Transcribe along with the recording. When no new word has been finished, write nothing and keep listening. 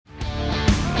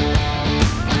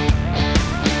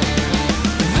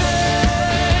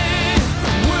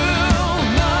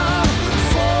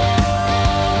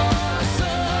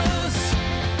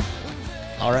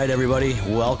everybody.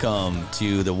 Welcome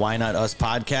to the Why Not Us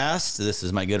podcast. This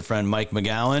is my good friend Mike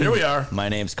McGowan. Here we are. My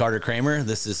name's Carter Kramer.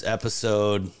 This is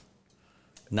episode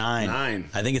 9.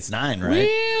 I think it's 9, right?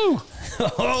 Woo!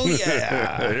 Oh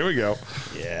yeah. Here we go.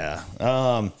 Yeah.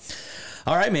 All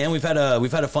right, man. We've had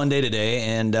a fun day today,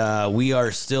 and we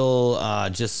are still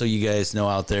just so you guys know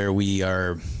out there,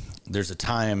 there's a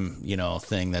time,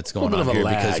 thing that's going on here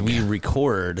because we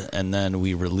record and then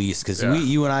we release because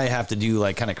you and I have to do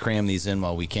kind of cram these in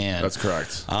while we can. That's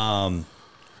correct.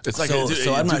 It's like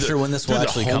so I'm not sure when this will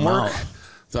actually come out.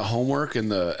 The homework and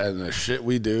the shit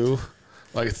we do.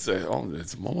 It's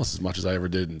almost as much as I ever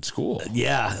did in school.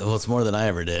 Yeah, well, it's more than I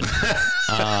ever did.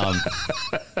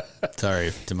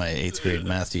 Sorry to my 8th grade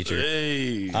math teacher.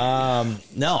 Hey.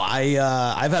 No,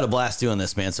 I've had a blast doing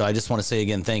this, man. So I just want to say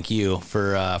again, thank you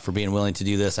for being willing to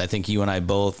do this. I think you and I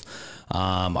both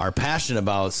are passionate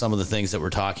about some of the things that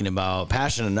we're talking about,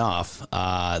 passionate enough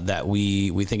that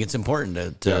we think it's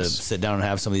important to sit down and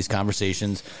have some of these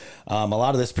conversations. A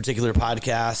lot of this particular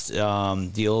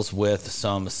podcast deals with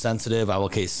some sensitive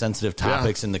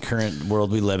topics in the current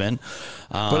world we live in.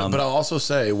 But I'll also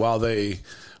say, while they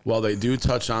do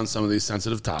touch on some of these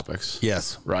sensitive topics,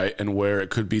 yes, right, and where it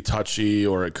could be touchy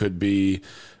or it could be,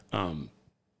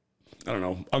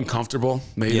 uncomfortable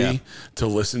maybe to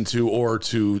listen to or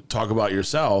to talk about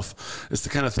yourself. It's the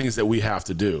kind of things that we have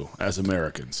to do as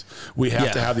Americans. We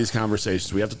have to have these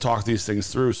conversations. We have to talk these things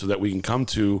through so that we can come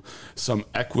to some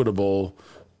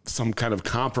kind of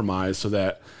compromise so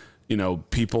that,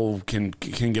 people can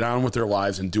get on with their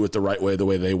lives and do it the right way, the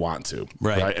way they want to.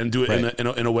 Right. And do it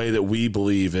in a way that we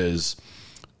believe is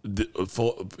in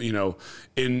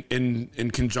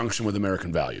conjunction with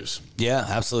American values. Yeah,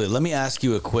 absolutely. Let me ask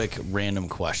you a quick random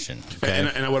question. Okay?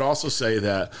 And I would also say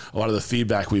that a lot of the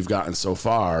feedback we've gotten so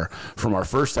far from our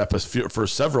first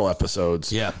several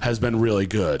episodes has been really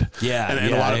good. Yeah.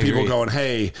 And a lot of people going,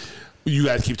 hey, you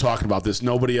guys keep talking about this.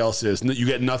 Nobody else is. You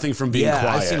get nothing from being quiet.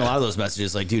 I've seen a lot of those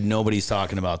messages like, dude, nobody's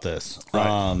talking about this. Right.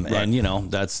 And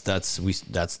that's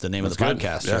the name of the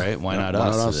podcast, right? Why not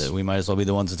us? We might as well be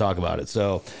the ones to talk about it.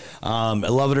 So, I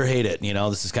love it or hate it.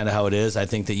 This is kind of how it is. I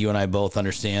think that you and I both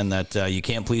understand that you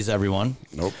can't please everyone.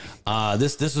 Nope.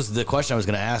 This was the question I was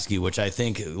going to ask you, which I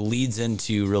think leads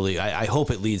into I hope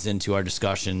it leads into our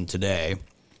discussion today,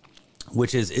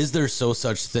 which is there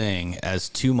such thing as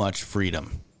too much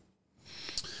freedom?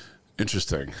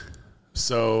 Interesting.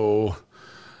 So,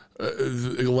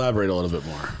 elaborate a little bit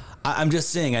more. I'm just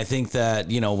saying, I think that,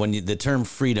 when the term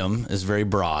freedom is very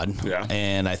broad,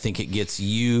 and I think it gets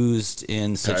used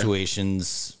in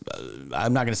situations,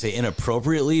 I'm not going to say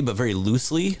inappropriately, but very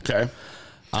loosely. Okay.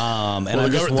 And the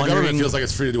government feels like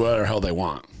it's free to do whatever the hell they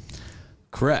want.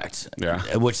 Correct.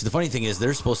 Yeah. Which the funny thing is,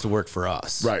 they're supposed to work for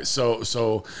us. Right.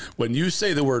 So when you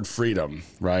say the word freedom,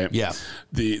 right? Yeah.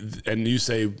 And you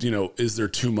say, is there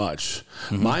too much?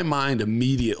 Mm-hmm. My mind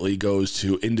immediately goes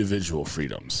to individual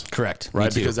freedoms. Correct.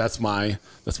 Right. Because that's my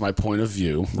point of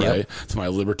view. Right. Yep. It's my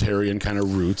libertarian kind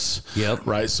of roots. Yep.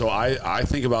 Right. So I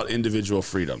think about individual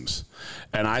freedoms,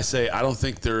 and I say I don't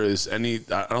think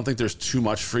there's too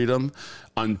much freedom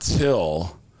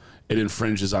until it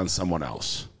infringes on someone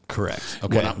else. Correct.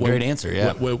 Okay. Great answer.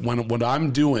 Yeah. When what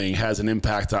I'm doing has an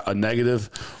impact, a negative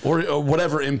or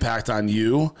whatever impact on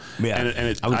you. Yeah.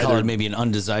 And I would call it maybe an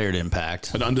undesired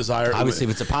impact. An undesired. Obviously,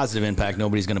 if it's a positive impact,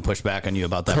 nobody's going to push back on you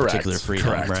about that particular freedom.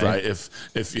 Correct. Right.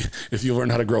 If you learn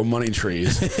how to grow money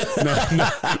trees, no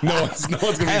one's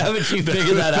going to be. Haven't you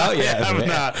figured that out yet? I have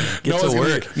not.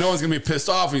 No one's going to be pissed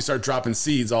off when you start dropping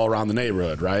seeds all around the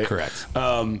neighborhood. Right. Correct.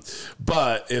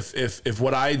 But if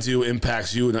what I do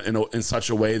impacts you in such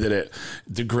a way that it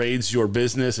degrades your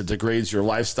business, it degrades your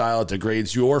lifestyle, it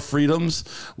degrades your freedoms,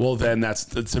 well, then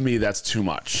to me, that's too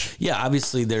much. Yeah,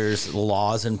 obviously there's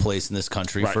laws in place in this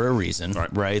country for a reason,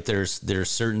 right? There's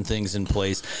certain things in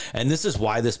place. And this is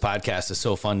why this podcast is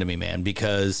so fun to me, man,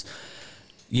 because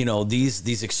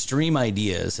these extreme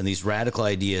ideas and these radical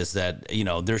ideas that,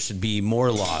 there should be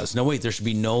more laws. No, wait, there should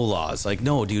be no laws. Like,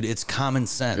 no, dude, it's common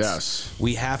sense. Yes.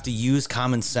 We have to use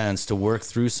common sense to work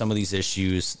through some of these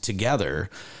issues together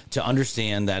to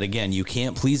understand that, again, you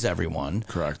can't please everyone.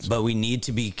 Correct. But we need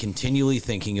to be continually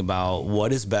thinking about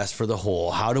what is best for the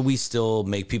whole. How do we still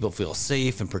make people feel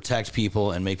safe and protect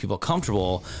people and make people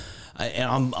comfortable?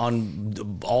 And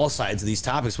on all sides of these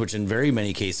topics, which in very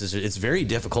many cases, it's very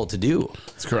difficult to do.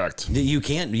 That's correct. You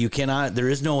cannot, there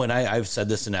is no, and I've said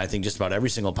this in I think just about every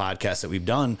single podcast that we've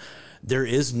done, there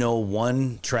is no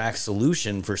one track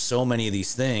solution for so many of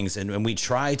these things. And when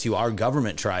our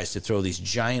government tries to throw these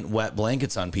giant wet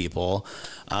blankets on people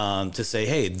to say,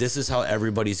 hey, this is how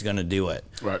everybody's going to do it.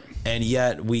 Right. And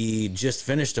yet we just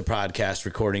finished a podcast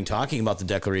recording talking about the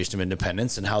Declaration of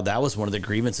Independence and how that was one of the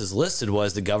grievances listed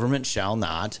was the government shall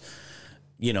not,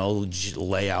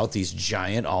 lay out these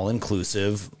giant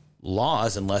all-inclusive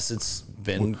laws unless it's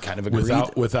been kind of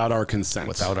agreed without our consent.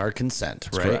 Without our consent,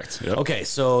 right? Correct. Yep. Okay,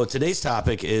 so today's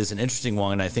topic is an interesting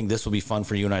one, and I think this will be fun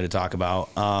for you and I to talk about.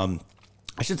 I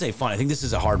should say fun. I think this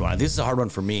is a hard one. This is a hard one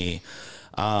for me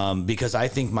because I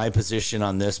think my position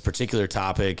on this particular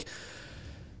topic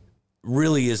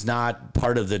really is not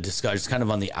part of the discussion. It's kind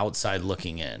of on the outside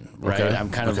looking in, right? Okay.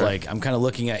 I'm kind of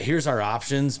looking at, here's our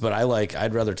options, but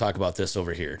I'd rather talk about this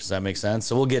over here. Does that make sense?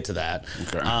 So we'll get to that.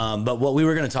 Okay. But what we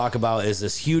were going to talk about is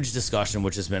this huge discussion,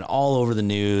 which has been all over the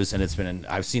news and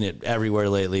I've seen it everywhere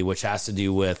lately, which has to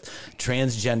do with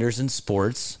transgenders in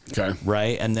sports. Okay.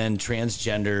 Right. And then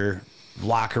transgender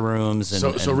locker rooms and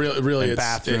really and it's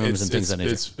bathrooms and things like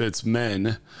that. It's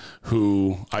men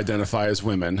who identify as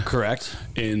women, correct,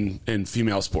 in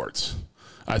female sports.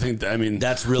 I mean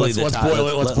that's really let's boil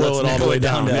it all the way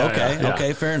down.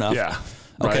 Okay, fair enough. Yeah.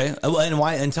 Okay. Right. And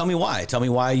why? And tell me why. Tell me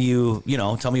why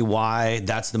tell me why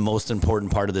that's the most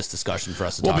important part of this discussion for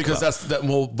us to talk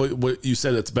about. But what you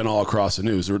said, it's been all across the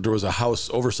news. There was a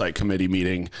House Oversight Committee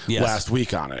meeting last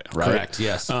week on it, right? Correct.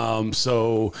 Yes.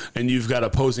 And you've got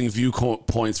opposing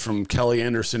viewpoints from Kelly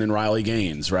Anderson and Riley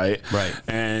Gaines, right? Right.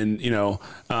 And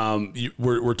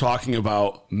we're talking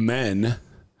about men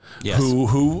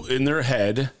who in their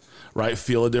head, right,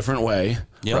 feel a different way,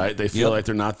 right? They feel like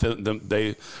they're not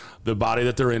the body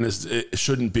that they're in it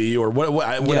shouldn't be, or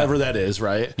whatever that is,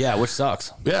 right? Yeah, which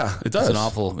sucks. Yeah, it does. It's an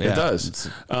awful. Yeah, it does.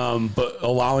 But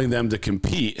allowing them to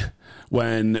compete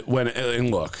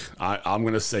and look, I'm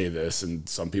going to say this, and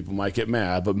some people might get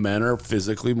mad, but men are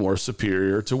physically more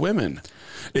superior to women.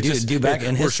 Back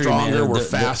in history, we're stronger, man, we're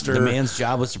faster. The man's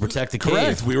job was to protect the cave.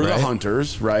 Correct. We were the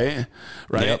hunters, right?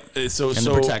 Yep. So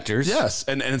the protectors. Yes,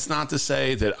 and it's not to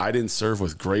say that I didn't serve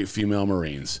with great female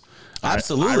Marines.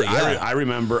 Absolutely, I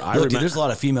remember. Dude, there's a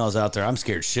lot of females out there. I'm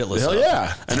scared shitless. Hell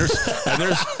yeah,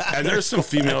 and there's some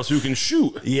females who can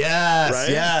shoot. Yes,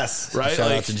 right? yes. Right.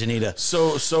 Shout out to Janita.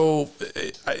 So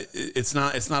it's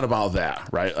not about that,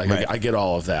 right? Like right. I get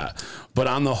all of that, but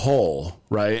on the whole,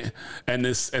 right? And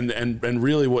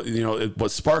really, what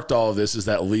sparked all of this is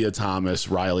that Leah Thomas,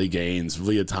 Riley Gaines,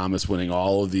 Leah Thomas winning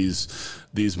all of these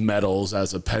medals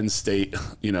as a Penn State,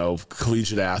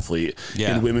 collegiate athlete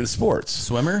in women's sports.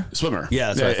 Swimmer?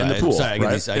 Yeah, that's in the pool. Sorry,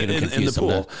 right? I get in the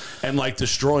pool. And like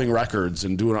destroying records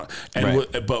and doing,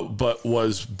 but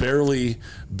was barely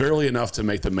enough to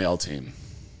make the male team.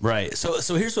 Right.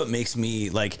 So here's what makes me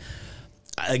like.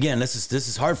 Again, this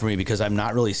is hard for me because I'm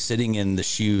not really sitting in the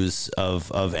shoes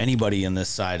of anybody in this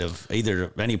side of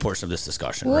any portion of this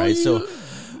discussion, right? So.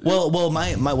 Well,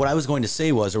 my what I was going to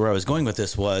say was, or where I was going with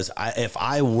this was, if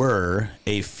I were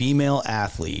a female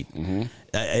athlete,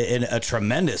 a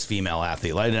tremendous female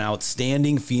athlete, like an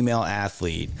outstanding female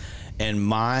athlete, and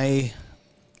my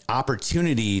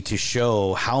opportunity to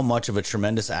show how much of a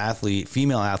tremendous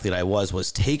female athlete I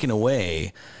was taken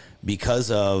away because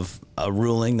of a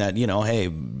ruling that, hey,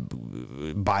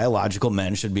 biological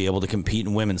men should be able to compete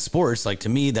in women's sports, like to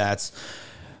me, that'd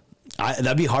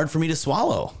be hard for me to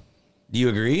swallow. Do you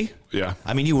agree? Yeah.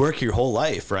 I mean, you work your whole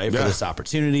life, right, for this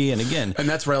opportunity. And again, and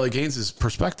that's Riley Gaines'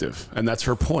 perspective. And that's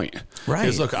her point. Right.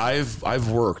 Because look, I've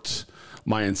worked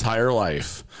my entire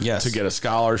life to get a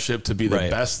scholarship to be the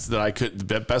best that I could,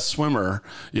 the best swimmer,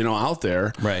 out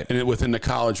there. Right. And within the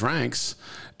college ranks.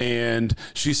 And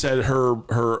she said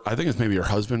her, I think it's maybe her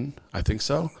husband. I think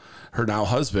so. Her now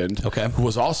husband, who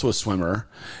was also a swimmer,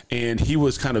 and he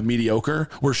was kind of mediocre,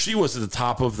 where she was at the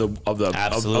top of the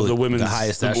women's, the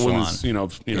highest echelon,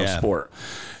 sport.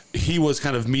 He was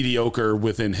kind of mediocre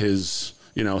within his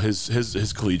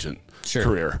collegiate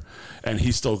career, and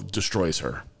he still destroys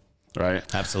her. Right.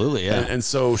 Absolutely. Yeah. And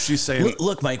so she's saying,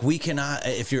 look, Mike, we cannot,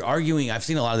 if you're arguing, I've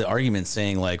seen a lot of the arguments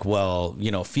saying like, well,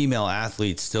 female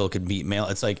athletes still could beat male.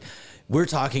 It's like, we're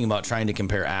talking about trying to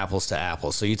compare apples to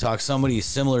apples. So you talk somebody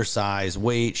similar size,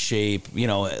 weight, shape,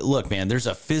 look, man, there's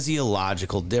a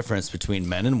physiological difference between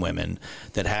men and women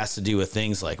that has to do with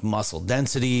things like muscle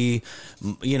density.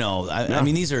 I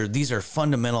mean, these are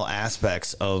fundamental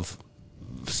aspects of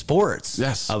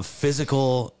sports, of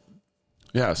physical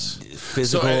Yes.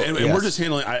 Physical. And we're just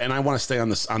handling, and I want to stay on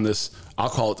this, I'll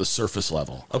call it the surface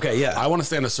level. Okay, yeah. I want to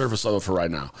stay on the surface level for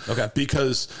right now. Okay.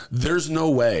 Because there's no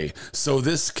way. So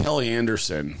this Kelly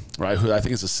Anderson, right, who I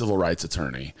think is a civil rights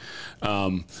attorney,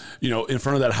 in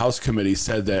front of that House committee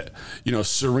said that,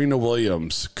 Serena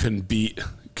Williams can beat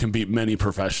many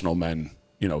professional men,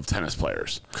 tennis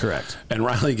players. Correct. And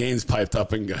Riley Gaines piped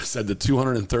up and said the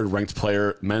 203rd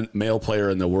ranked male player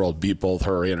in the world beat both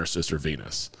her and her sister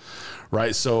Venus.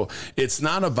 Right, so it's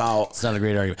not about. It's not a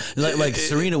great argument. Like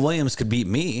Serena Williams could beat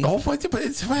me. Oh, but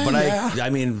yeah. I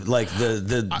mean, like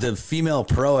the female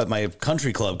pro at my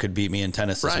country club could beat me in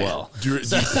tennis as well. I'm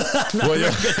not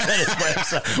a good tennis player,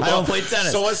 so I don't play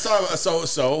tennis. So let's talk.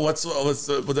 So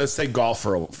let's take golf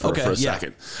for a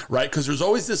second, right? Because there's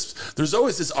always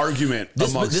this argument.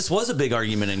 This was a big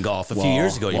argument in golf a few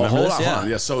years ago. You remember this? Hold on.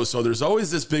 Yeah. So there's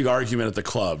always this big argument at the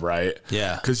club, right?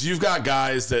 Yeah. Because you've got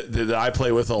guys that I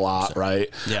play with a lot.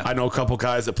 Right. Yeah. I know a couple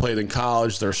guys that played in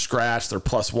college. They're scratched. They're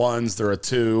 +1s. They're a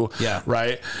 2. Yeah.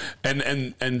 Right.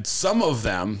 And some of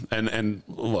them, and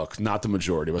look, not the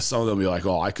majority, but some of them be like,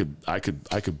 oh, I could play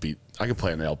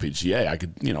in the LPGA.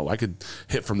 I could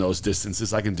hit from those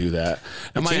distances. I can do that.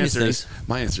 And my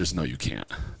answer is no, you can't.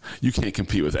 You can't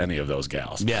compete with any of those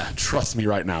gals. Yeah. Trust me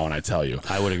right now when I tell you.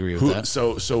 I would agree with that.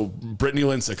 So Brittany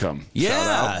Lincecum.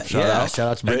 Yeah. Shout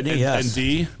out to Brittany. And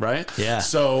D, right? Yeah.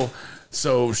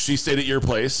 So she stayed at your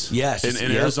place,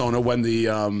 in Arizona when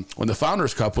the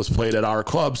Founders Cup was played at our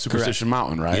club, Superstition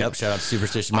Mountain, right? Yep. Shout out to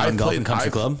Superstition Mountain Golf and Country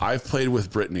Club. I've played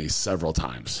with Brittany several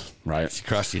times, right? She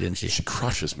crushed you, didn't she? She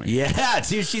crushes me. Yeah,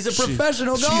 dude, she's a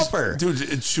professional golfer.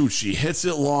 She hits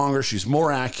it longer. She's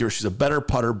more accurate. She's a better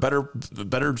putter, better,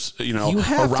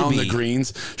 around the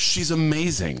greens. She's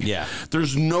amazing. Yeah.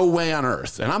 There's no way on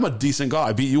earth. And I'm a decent golfer.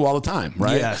 I beat you all the time,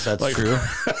 right? Yes, that's true.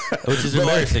 Which is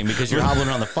embarrassing because you're hobbling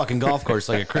around the fucking golf course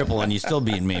like a cripple and you still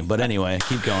beating me. But anyway,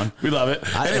 keep going. We love it.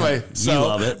 You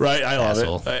love it. Right? I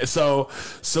love it.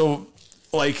 So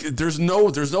like there's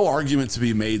no argument to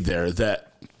be made there that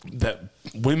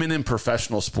women in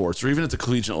professional sports or even at the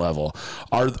collegiate level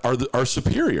are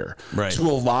superior to a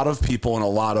lot of people in a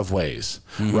lot of ways,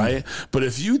 right? But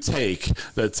if you take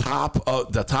the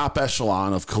top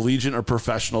echelon of collegiate or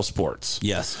professional sports,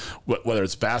 yes, whether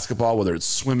it's basketball, whether it's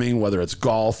swimming, whether it's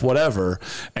golf, whatever,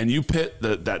 and you pit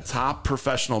that top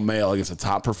professional male against a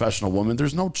top professional woman,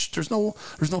 there's no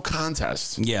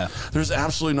contest. Yeah, there's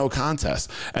absolutely no contest,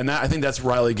 and I think that's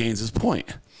Riley Gaines' point.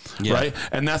 Yeah. Right.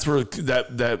 And that's where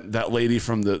that lady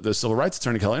from the civil rights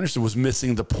attorney, Kelly Anderson, was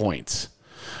missing the point.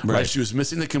 Right. She was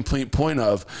missing the complete point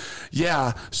of,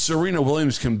 Serena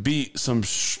Williams can beat some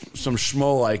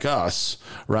schmo like us,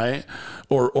 right?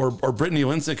 Or Brittany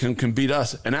Lincecum can beat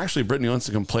us. And actually, Brittany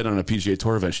Lincecum played on a PGA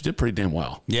Tour event. She did pretty damn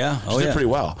well. Yeah. She did pretty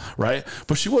well, right?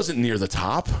 But she wasn't near the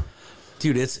top.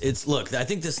 Dude, it's look, I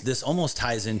think this almost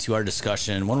ties into our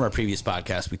discussion. One of our previous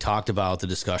podcasts, we talked about the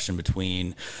discussion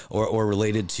between or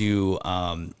related to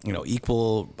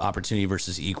equal opportunity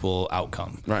versus equal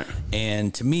outcome. Right.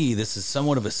 And to me, this is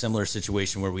somewhat of a similar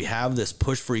situation where we have this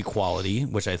push for equality,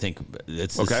 which I think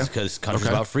it's because country's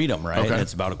about freedom, right? Okay. And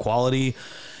it's about equality.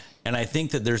 And I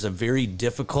think that there's a very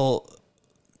difficult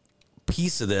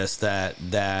piece of this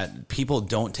that people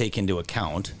don't take into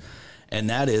account, and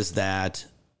that is that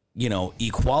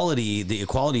equality, the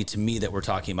equality to me that we're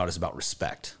talking about is about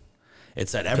respect.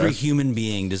 It's that every human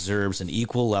being deserves an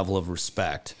equal level of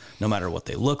respect, no matter what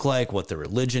they look like, what their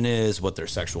religion is, what their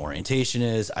sexual orientation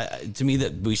is. To me,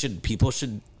 that people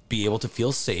should be able to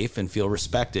feel safe and feel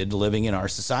respected living in our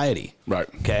society. Right.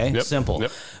 Okay. Yep. Simple.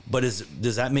 Yep. But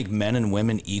does that make men and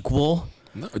women equal?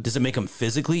 No. Does it make them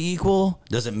physically equal?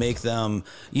 Does it make them?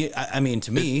 I mean,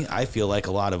 to me, I feel like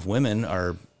a lot of women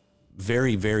are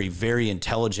very, very, very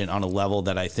intelligent on a level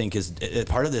that I think is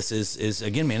part of this is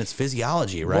again, man, it's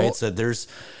physiology, right? It's that there's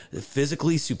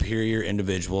physically superior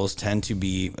individuals tend to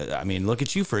be, I mean, look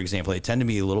at you, for example, they tend to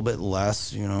be a little bit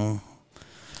less,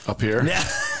 up here. Yeah.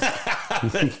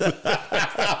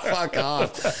 Fuck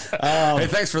off. Hey,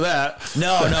 thanks for that.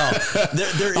 No.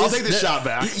 I'll take the shot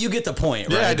back. You get the point,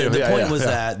 right? Yeah, I do.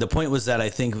 The point was that I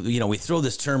think, we throw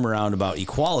this term around about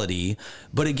equality,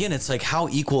 but again, it's like, how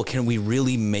equal can we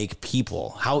really make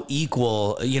people? How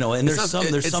equal, and there's some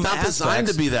it's not aspects, designed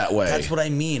to be that way. That's what I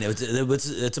mean.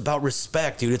 It's about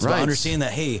respect, dude. It's about understanding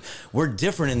that, hey, we're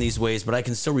different in these ways, but I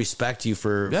can still respect you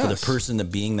for the person, the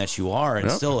being that you are,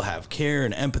 and still have care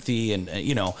and empathy and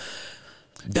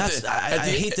that's I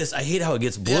hate this. I hate how it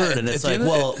gets blurred, and it's like,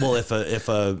 if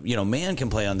a man can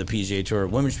play on the PGA Tour,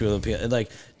 women should be able to play.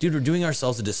 Like, dude, we're doing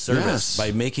ourselves a disservice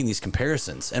by making these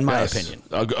comparisons. In my opinion,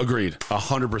 agreed,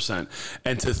 100%.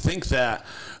 And to think that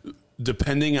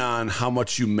depending on how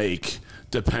much you make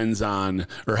depends on,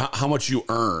 or how much you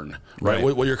earn, right?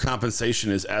 What your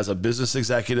compensation is as a business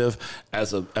executive,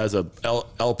 as a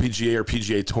LPGA or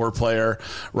PGA Tour player,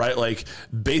 right? Like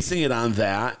basing it on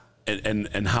that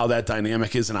and how that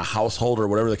dynamic is in a household or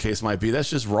whatever the case might be, that's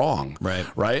just wrong,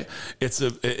 right? It's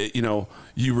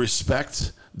you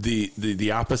respect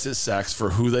the opposite sex for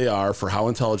who they are, for how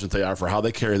intelligent they are, for how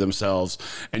they carry themselves,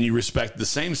 and you respect the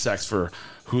same sex for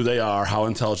who they are, how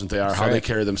intelligent they are, how they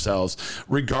carry themselves,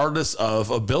 regardless of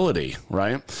ability,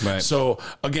 right? So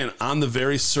again, on the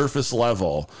very surface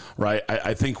level, right,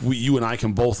 I think you and I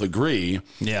can both agree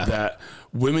that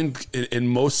women in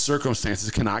most circumstances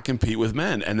cannot compete with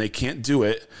men, and they can't do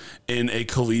it in a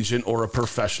collegiate or a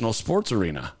professional sports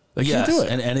arena. They can't do it.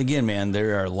 And again, man,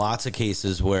 there are lots of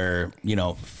cases where,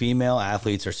 female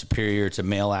athletes are superior to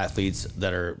male athletes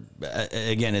that are,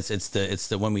 again, it's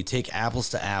the when we take apples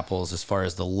to apples as far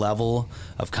as the level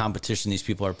of competition these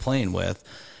people are playing with,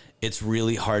 it's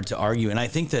really hard to argue. And I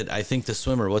think the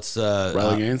swimmer,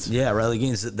 Riley Gaines? Riley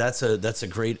Gaines, that's a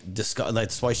great discussion.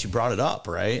 That's why she brought it up,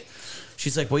 right?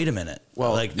 She's like, wait a minute.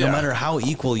 Well, no matter how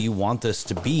equal you want this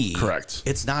to be, correct,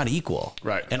 it's not equal,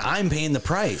 right? And I'm paying the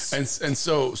price. And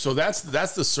so that's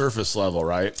the surface level,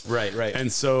 right? Right.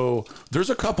 And so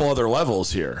there's a couple other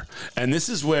levels here, and this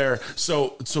is where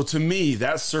so to me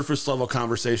that surface level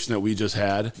conversation that we just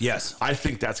had, yes, I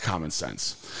think that's common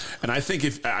sense, and I think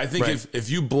if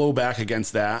you blow back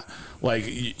against that, like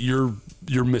you're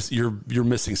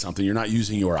missing something. You're not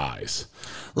using your eyes.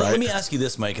 Right? Let me ask you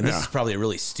this, Mike, and this is probably a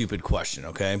really stupid question,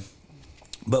 okay?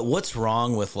 But what's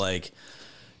wrong with a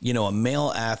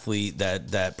male athlete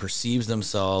that perceives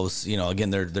themselves, again,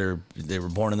 they were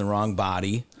born in the wrong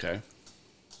body.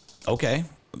 Okay.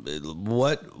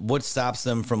 What stops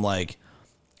them from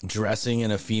dressing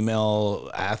in a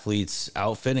female athlete's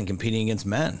outfit and competing against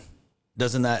men?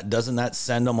 Doesn't that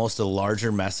send almost a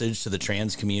larger message to the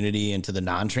trans community and to the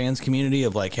non-trans community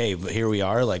of hey, here we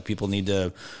are, people need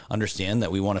to understand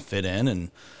that we want to fit in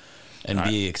and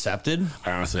be accepted?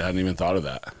 I honestly hadn't even thought of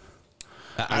that.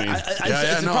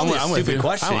 It's probably a stupid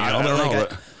question.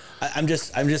 I'm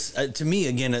just to me,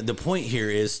 again, the point here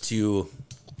is to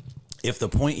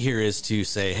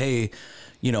say, hey,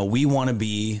 we want to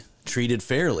be treated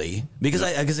fairly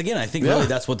because again, I think really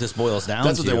that's what this boils down to.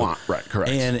 That's what they want, right? Correct.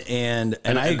 And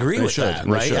I agree with that,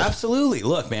 right? Absolutely.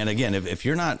 Look, man, again, if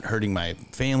you're not hurting my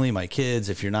family, my kids,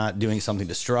 if you're not doing something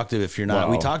destructive, if you're not,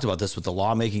 we talked about this with the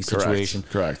lawmaking situation.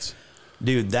 Correct.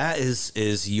 Dude, that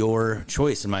is your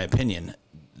choice, in my opinion.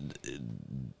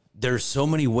 There's so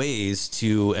many ways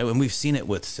to, and we've seen it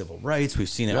with civil rights. We've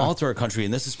seen it all through our country,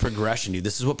 and this is progression, dude.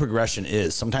 This is what progression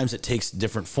is. Sometimes it takes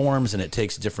different forms and it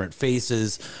takes different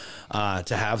faces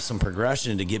to have some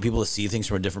progression and to get people to see things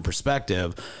from a different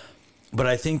perspective. But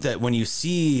I think that when you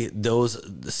see those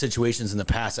situations in the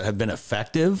past that have been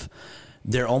effective,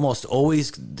 they're almost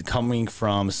always coming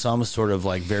from some sort of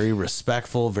very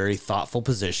respectful, very thoughtful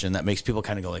position that makes people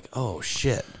kind of go oh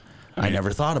shit, I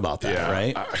never thought about that,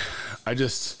 right? I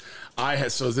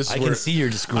can see you're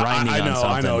just grinding on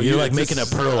something. I know. You're making a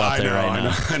pearl out there right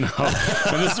now. I know.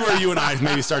 And this is where you and I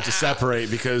maybe start to separate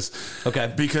because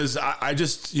I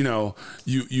just, you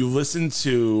listen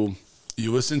to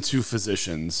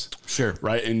physicians, sure,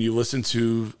 right? And you listen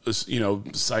to,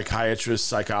 psychiatrists,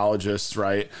 psychologists,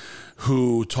 right?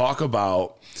 Who talk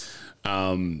about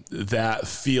that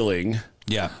feeling,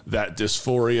 that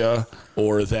dysphoria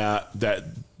or that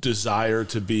desire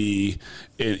to be,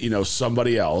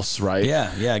 somebody else, right?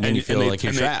 Again, you feel like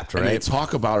you're trapped, right? And they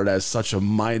talk about it as such a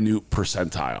minute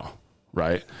percentile,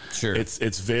 right? Sure.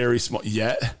 It's very small,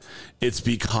 yet it's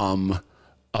become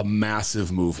a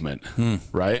massive movement,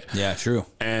 right? Yeah, true.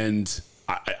 And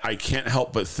I can't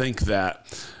help but think that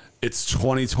it's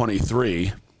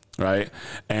 2023, right?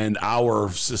 And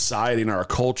our society and our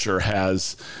culture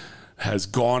has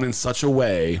gone in such a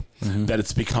way that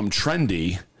it's become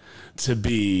trendy to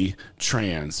be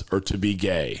trans or to be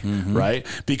gay, right?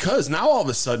 Because now all of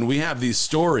a sudden we have these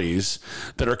stories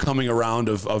that are coming around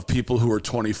of people who are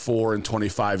 24 and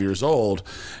 25 years old,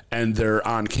 and they're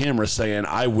on camera saying,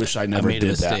 I wish I never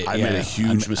did that. I made a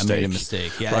huge mistake. I made a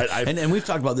mistake. Yeah. Right? And we've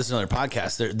talked about this in other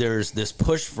podcasts. There's this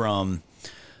push from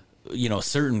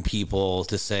certain people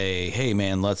to say, hey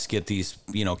man, let's get these,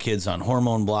 kids on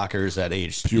hormone blockers at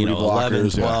age, puberty 11,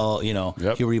 blockers,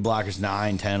 12, puberty blockers,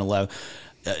 9, 10, 11.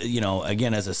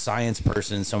 Again, as a science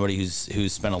person, somebody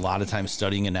who's spent a lot of time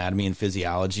studying anatomy and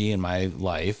physiology in my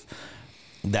life,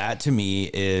 that to me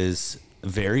is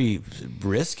very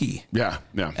risky. Yeah.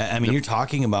 I mean, you're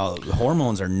talking about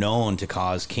hormones are known to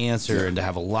cause cancer and to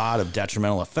have a lot of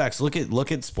detrimental effects. Look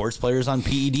at sports players on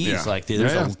PEDs. Yeah. Like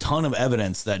there's a ton of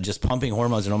evidence that just pumping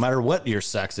hormones, no matter what your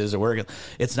sex is or where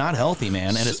it's not healthy,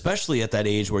 man. And especially at that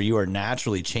age where you are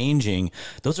naturally changing,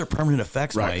 those are permanent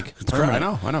effects, Right. Mike.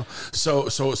 Permanent. I know.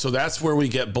 So that's where we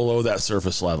get below that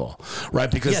surface level, right?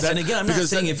 Because and again, I'm not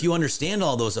saying if you understand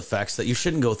all those effects that you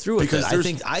shouldn't go through with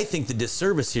it. I think the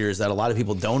disservice here is that a lot of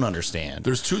people don't understand.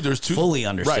 There's two fully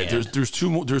understand. Right. There's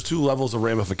two levels of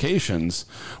ramifications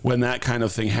when that kind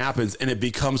of thing happens, and it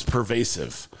becomes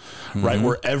pervasive, right?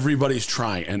 Where everybody's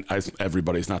trying, and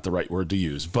everybody's not the right word to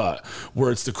use, but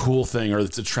where it's the cool thing or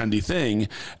it's a trendy thing,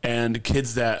 and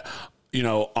kids that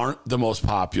aren't the most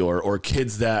popular, or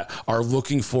kids that are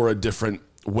looking for a different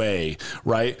way,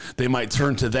 right? They might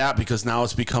turn to that because now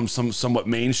it's become somewhat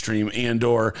mainstream, and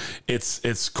or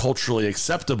it's culturally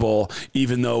acceptable,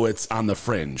 even though it's on the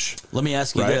fringe. Let me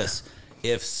ask you this.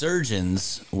 If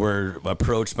surgeons were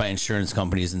approached by insurance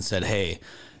companies and said, hey,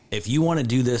 if you want to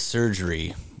do this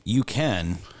surgery, you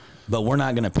can, but we're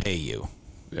not going to pay you.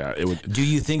 Yeah, it would. Do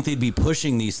you think they'd be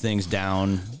pushing these things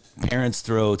down parents'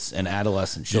 throats and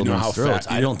adolescent children's throats?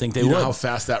 I don't think they would. You know how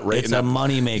fast that rate. It's a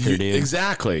moneymaker, dude.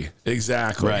 Exactly.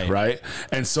 Right.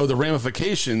 And so the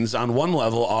ramifications on one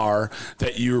level are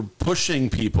that you're pushing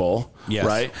people,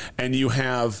 right? And you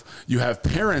have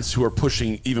parents who are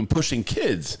pushing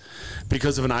kids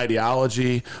because of an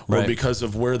ideology or because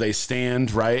of where they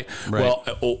stand, right? Well,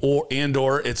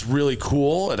 or it's really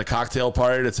cool at a cocktail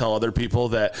party to tell other people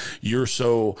that you're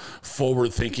so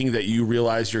forward thinking that you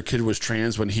realize your kid was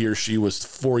trans when he or she was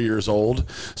 4 years old,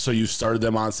 so you started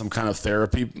them on some kind of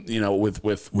therapy,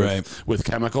 with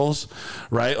chemicals,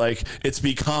 right? Like it's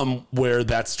become where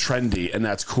that's trendy and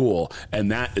that's cool,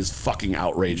 and that is fucking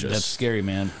outrageous. That's scary,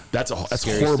 man. That's horrible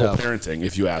stuff. Parenting,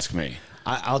 if you ask me.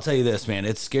 I'll tell you this, man.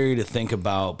 It's scary to think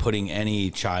about putting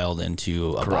any child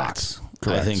into a box.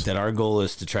 Correct. I think that our goal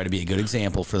is to try to be a good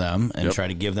example for them and try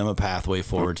to give them a pathway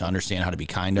forward to understand how to be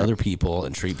kind to other people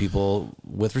and treat people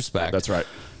with respect. That's right.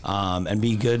 And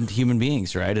be good human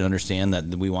beings, right? And understand that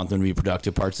we want them to be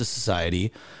productive parts of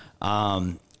society.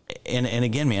 And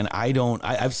again, man,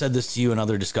 I've said this to you in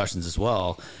other discussions as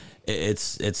well.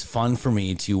 It's fun for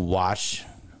me to watch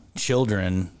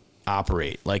children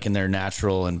operate like in their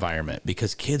natural environment,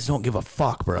 because kids don't give a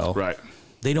fuck, bro. Right.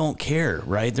 They don't care,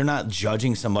 right? They're not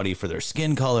judging somebody for their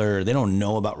skin color. They don't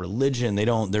know about religion. They're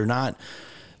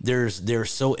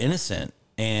so innocent.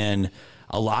 And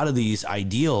a lot of these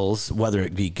ideals, whether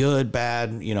it be good,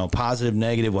 bad, positive,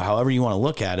 negative, however you want to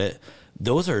look at it,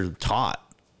 those are taught,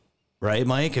 right,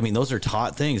 Mike? I mean, those are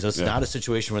taught things. It's not a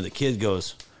situation where the kid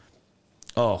goes,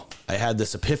 oh, I had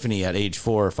this epiphany at age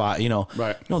 4 or 5,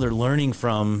 Right. No, they're learning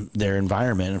from their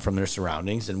environment and from their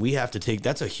surroundings. And we have to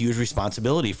that's a huge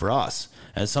responsibility for us.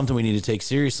 And it's something we need to take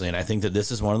seriously. And I think that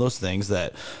this is one of those things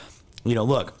that,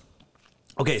 look,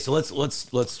 okay, so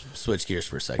let's switch gears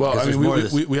for a second. Well, I mean,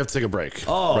 we have to take a break.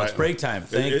 Oh, right? It's break time.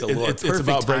 Thank the Lord. It's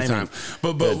about break time.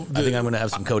 But I think I'm going to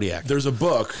have some Kodiak. There's a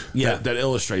book that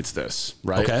illustrates this,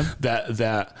 right? Okay.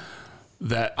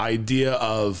 That idea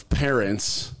of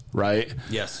parents, right?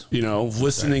 Yes.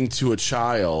 Listening to a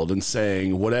child and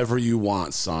saying, whatever you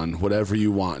want, son, whatever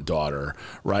you want, daughter,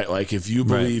 right? Like if you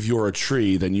believe you're a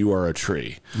tree, then you are a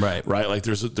tree. Right. Right. Like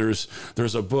there's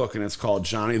a book, and it's called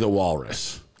Johnny the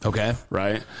Walrus. Okay.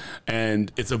 Right.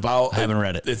 And it's about, I haven't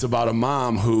read it. It's about a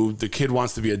mom who, the kid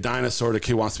wants to be a dinosaur. The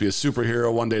kid wants to be a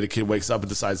superhero. One day the kid wakes up and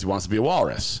decides he wants to be a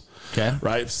walrus. Okay.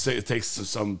 Right. So it takes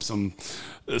some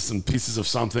pieces of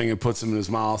something and puts them in his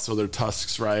mouth, so they're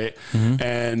tusks, right? Mm-hmm.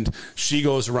 And she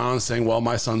goes around saying, well,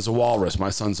 my son's a walrus,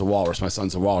 my son's a walrus, my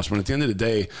son's a walrus. But at the end of the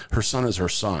day, her son is her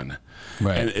son.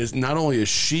 Right. And it's not only is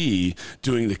she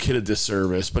doing the kid a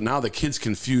disservice, but now the kid's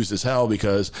confused as hell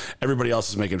because everybody else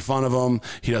is making fun of him.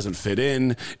 He doesn't fit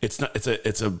in.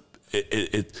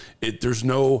 There's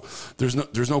no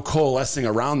coalescing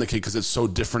around the kid because it's so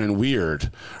different and weird,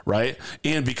 right?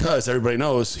 And because everybody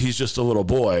knows he's just a little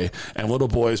boy, and little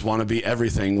boys want to be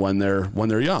everything when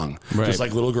they're young, right. Just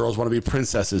like little girls want to be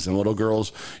princesses, and little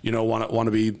girls want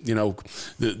to be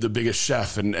the biggest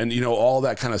chef, and all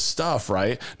that kind of stuff,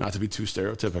 right? Not to be too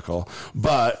stereotypical,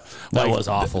 but that was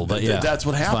awful. But yeah, that's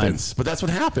what happens. But that's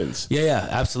what happens. Yeah,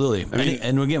 absolutely.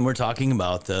 And again, we're talking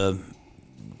about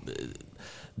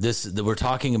we're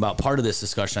talking about part of this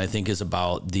discussion, I think, is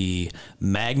about the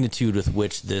magnitude with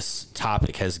which this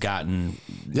topic has gotten,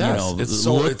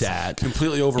 looked at.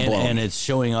 Completely overblown. And it's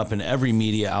showing up in every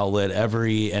media outlet,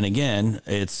 and again,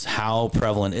 it's how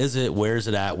prevalent is it? Where is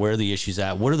it at? Where are the issues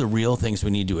at? What are the real things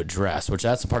we need to address? Which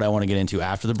that's the part I want to get into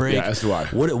after the break. Yeah, that's why.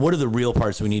 What are the real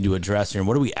parts we need to address here? And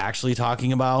what are we actually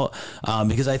talking about?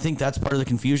 Because I think that's part of the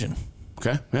confusion.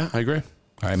 Okay. Yeah, I agree.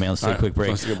 All right, man, let's take a quick break.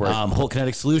 Let's take a break. Holt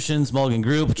Kinetic Solutions, Mulligan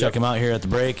Group. Check them out here at the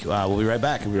break. We'll be right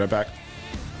back. We'll be right back.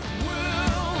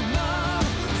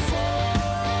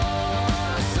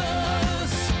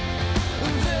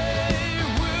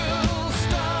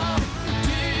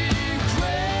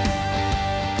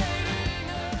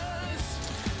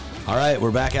 All right,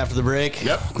 we're back after the break.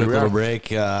 Yep. Quick little break.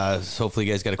 Hopefully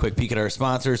you guys got a quick peek at our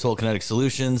sponsors, Holt Kinetic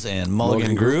Solutions and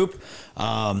Mulligan Group.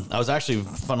 I was actually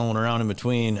funneling around in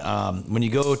between. When you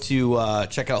go to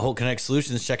check out Holt Kinetic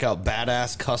Solutions, check out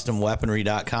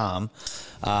badasscustomweaponry.com.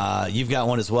 You've got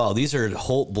one as well. These are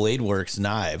Holt Blade Works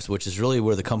knives, which is really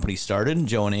where the company started.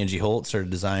 Joe and Angie Holt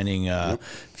started designing a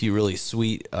few really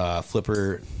sweet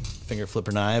finger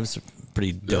flipper knives.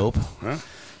 Pretty dope. Yeah.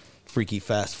 Freaky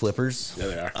fast flippers. Yeah,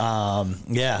 they are.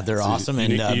 They're awesome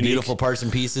and beautiful parts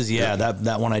and pieces. Yeah,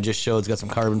 that one I just showed has got some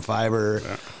carbon fiber,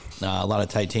 a lot of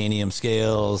titanium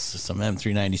scales, some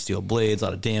M390 steel blades, a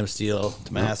lot of dam steel,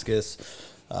 Damascus,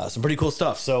 some pretty cool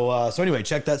stuff. So anyway,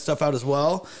 check that stuff out as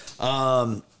well.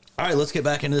 All right, let's get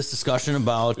back into this discussion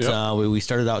about. We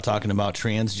started out talking about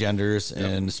transgenders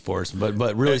in sports,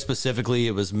 but really specifically,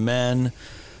 it was men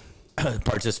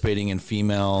participating in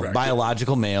female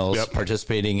biological males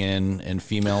participating in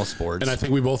female sports. And I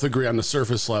think we both agree on the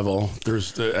surface level.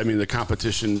 The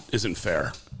competition isn't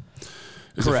fair.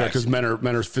 Correct. Because men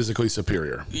are physically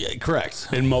superior. Yeah, correct.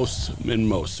 In most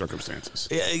circumstances.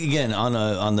 Again,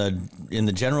 in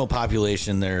the general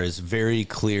population, there is very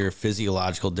clear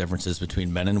physiological differences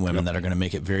between men and women that are going to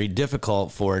make it very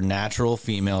difficult for natural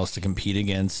females to compete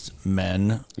against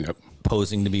men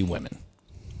posing to be women.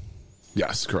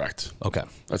 Yes, correct. Okay,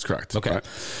 that's correct. Okay, right.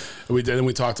 We did, and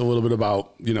we talked a little bit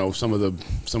about some of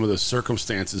the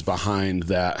circumstances behind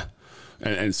that,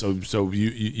 and so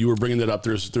you were bringing that up.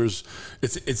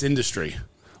 It's industry,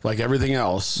 like everything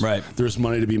else. Right. There's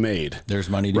money to be made. There's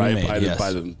money to be made. By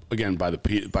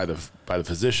the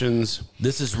physicians.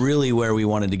 This is really where we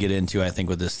wanted to get into, I think,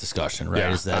 with this discussion.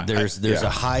 Right, is that there's a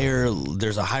higher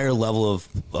level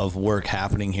of work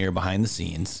happening here behind the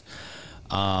scenes.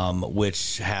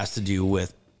 Which has to do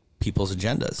with people's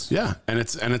agendas. Yeah, and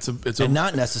it's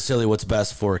not necessarily what's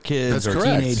best for kids or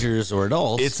teenagers or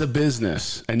adults. It's a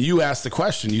business. And you asked the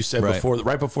question. You said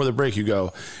right before the break, you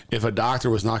go, if a doctor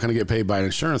was not going to get paid by an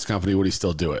insurance company, would he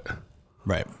still do it?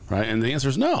 Right. Right. And the answer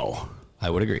is no. I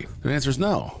would agree. The answer is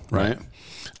no. Right.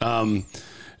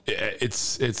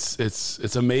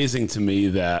 It's amazing to me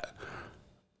that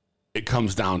it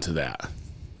comes down to that.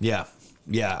 Yeah.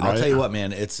 Yeah, I'll tell you what,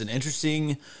 man. It's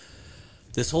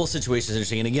this whole situation is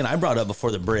interesting. And again, I brought up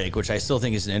before the break, which I still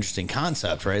think is an interesting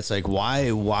concept, right? It's like,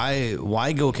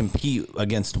 why go compete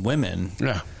against women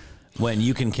when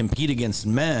you can compete against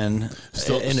men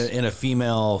in a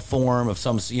female form of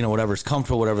some, whatever's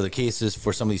comfortable, whatever the case is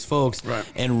for some of these folks,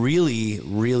 and really,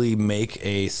 really make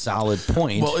a solid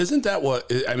point. Well, isn't that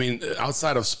what,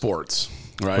 outside of sports,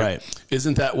 right?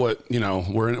 Isn't that what,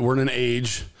 we're in an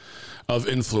age of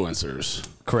influencers.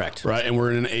 Correct. Right. And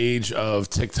we're in an age of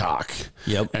TikTok.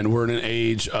 Yep. And we're in an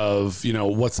age of,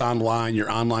 what's online,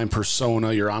 your online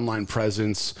persona, your online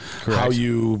presence, how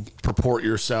you purport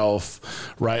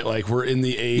yourself. Right. Like we're in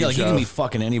the age you can be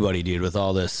fucking anybody, dude, with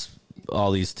all these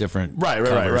different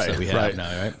covers that we have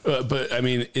now, right? But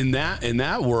in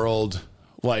that world,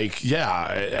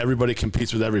 everybody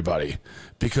competes with everybody.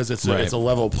 Because it's a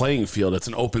level playing field. It's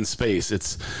an open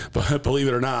space. But believe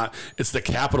it or not, it's the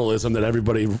capitalism that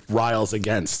everybody riles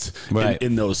against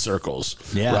in those circles.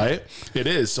 Yeah. Right? It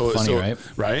is. So funny,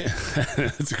 right?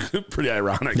 It's pretty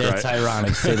ironic, right? It's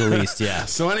ironic, to say the least, yeah.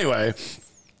 So anyway,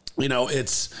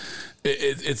 it's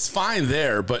fine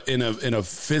there, but in a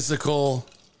physical,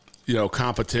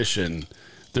 competition,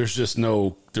 there's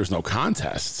no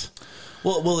contest.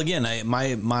 Well, again,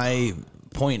 my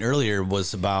point earlier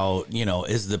was about,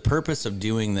 is the purpose of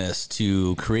doing this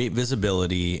to create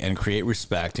visibility and create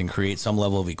respect and create some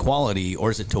level of equality,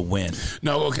 or is it to win?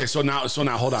 No. Okay. So now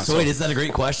hold on. So wait, is that a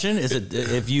great question? Is it,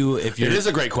 if you're, it is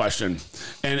a great question.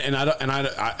 And I don't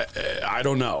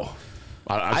know.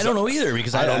 I don't know either,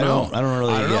 because I don't know. I don't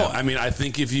really know. I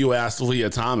think if you asked Leah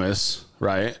Thomas,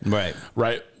 right,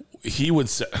 he would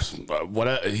say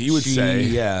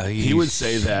he would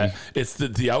say that it's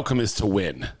the outcome is to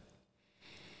win.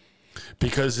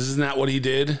 Because isn't that what he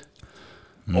did?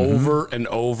 over and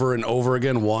over and over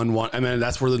again, one, and then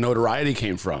that's where the notoriety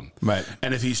came from. Right.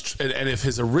 And if if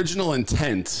his original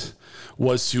intent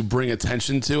was to bring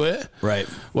attention to it, right.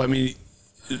 Well, I mean,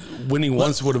 winning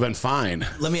once would have been fine.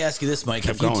 Let me ask you this, Mike.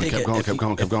 Kept going.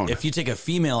 If you take a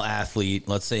female athlete,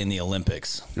 let's say in the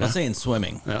Olympics, let's say in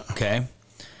swimming, okay,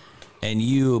 and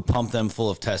you pump them full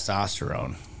of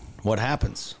testosterone, what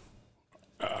happens?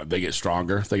 They get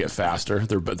stronger. They get faster.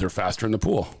 They're faster in the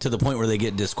pool. To the point where they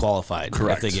get disqualified.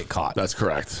 Correct. If they get caught. That's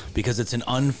correct. Because it's an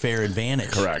unfair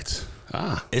advantage. Correct.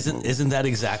 Isn't that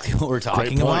exactly what we're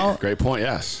talking about? Great point.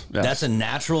 Yes. That's a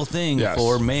natural thing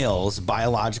for males,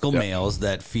 biological males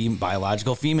that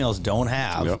biological females don't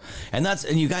have. Yep.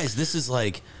 And you guys, this is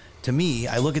like, to me,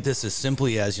 I look at this as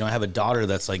simply as, I have a daughter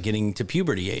that's like getting to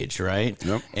puberty age, right?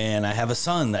 Yep. And I have a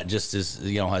son that just is,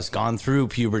 has gone through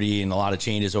puberty and a lot of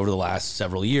changes over the last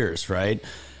several years, right?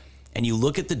 And you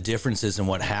look at the differences in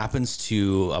what happens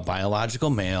to a biological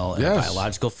male and a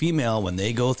biological female when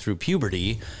they go through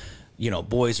puberty.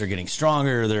 Boys are getting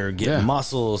stronger, they're getting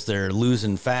muscles, they're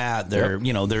losing fat, they're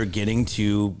getting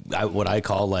to what I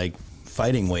call like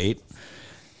fighting weight.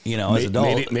 As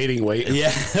adult mating weight.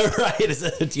 Yeah, right. As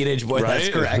a teenage boy, right? That's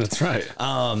correct. That's right.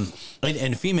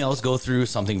 And females go through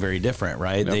something very different,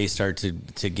 right? Yep. They start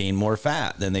to gain more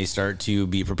fat. Then they start to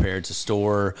be prepared to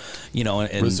store, in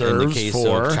the case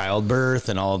of childbirth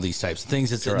and all of these types of things.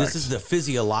 This is the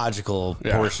physiological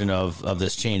portion of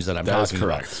this change that I'm talking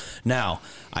about. Now,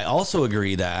 I also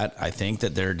agree that I think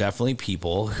that there are definitely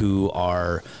people who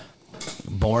are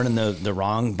born in the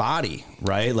wrong body,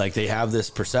 right? Like they have this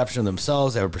perception of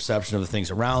themselves, they have a perception of the things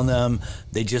around them.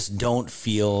 They just don't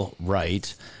feel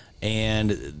right.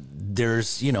 And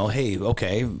there's, hey,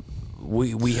 okay,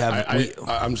 we have.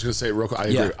 I'm just going to say real quick,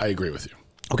 I agree with you.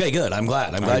 Okay, good. I'm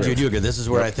glad you do agree. This is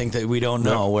where I think that we don't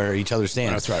know where each other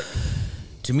stands. That's right.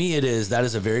 To me, that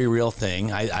is a very real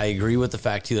thing. I agree with the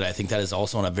fact, too, that I think that is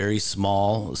also on a very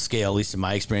small scale, at least in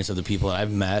my experience of the people that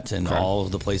I've met and all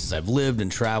of the places I've lived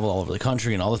and traveled all over the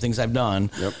country and all the things I've done.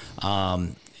 Yep.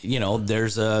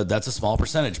 That's a small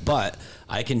percentage. But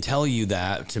I can tell you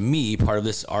that, to me, part of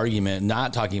this argument,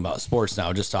 not talking about sports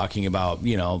now, just talking about,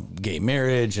 gay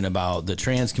marriage and about the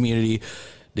trans community,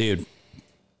 dude,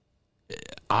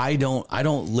 I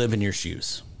don't live in your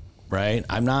shoes, right?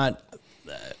 I'm not...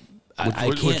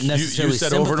 I can't necessarily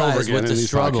sympathize with the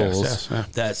struggles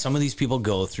that some of these people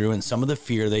go through and some of the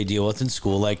fear they deal with in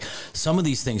school. Like some of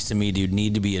these things to me, dude,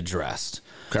 need to be addressed.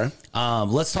 Okay.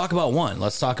 Let's talk about one.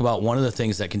 Let's talk about one of the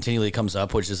things that continually comes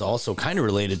up, which is also kind of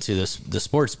related to the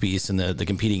sports piece and the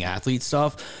competing athlete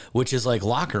stuff, which is like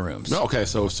locker rooms. Okay.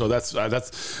 So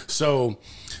that's so.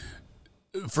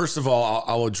 First of all,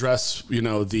 I'll address,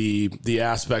 the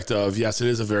aspect of, yes, it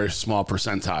is a very small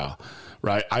percentile.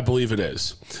 Right. I believe it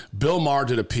is. Bill Maher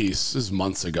did a piece, this is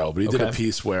months ago, but he did a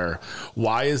piece where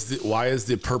why is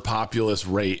the per populace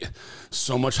rate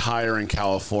so much higher in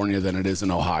California than it is in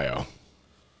Ohio?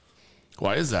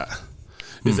 Why is that?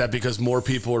 Is that because more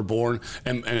people are born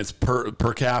and it's per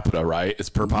capita, right?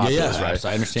 It's per populace, right? So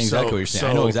I understand exactly what you're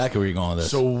saying. I know exactly where you're going with this.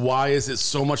 So why is it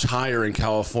so much higher in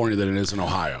California than it is in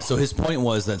Ohio? So his point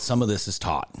was that some of this is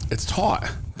taught. It's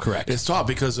taught. Correct. It's taught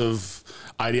because of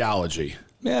ideology.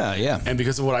 Yeah. And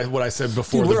because of what I said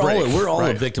before, dude, the break. We're all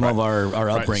a victim of our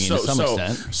upbringing to some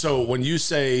extent. So when you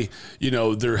say,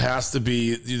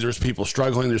 there's people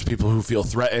struggling, there's people who feel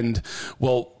threatened.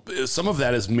 Well, some of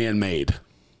that is man-made.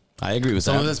 I agree with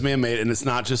that. Some of that's man-made, and it's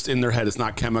not just in their head. It's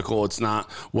not chemical. It's not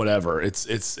whatever.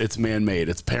 It's man-made.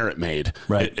 It's parent-made.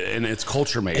 Right. And it's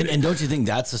culture-made. And don't you think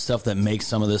that's the stuff that makes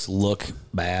some of this look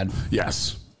bad?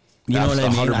 Yes. You know what I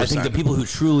mean? 100%. I think the people who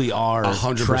truly are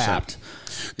 100%. Trapped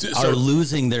are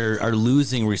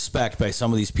losing respect by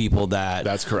some of these people that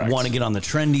want to get on the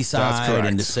trendy side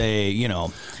and to say,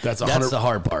 that's the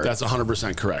hard part. That's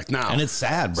 100% correct. Now, and it's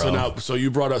sad, bro. So you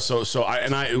brought up,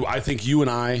 I think you and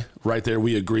I right there,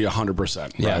 we agree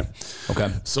 100%. Yeah. Right?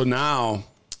 Okay. So now,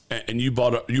 and you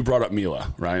brought up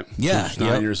Mila, right? Yeah. Who's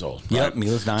 9 years old. Yep. Right?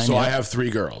 Mila's 9. So I have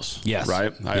 3 girls. Yes.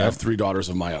 Right. I have 3 daughters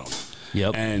of my own.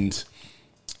 Yep. And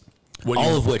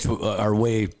all of which are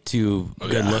way too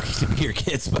good looking to be your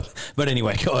kids, but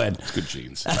anyway, go ahead. It's good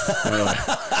genes. Anyway.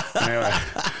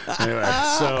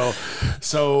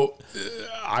 So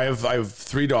I have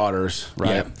 3 daughters,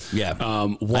 right? Yeah.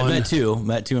 One, I met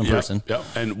two in person. Yep.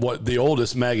 And the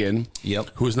oldest, Megan. Yep.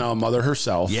 Who is now a mother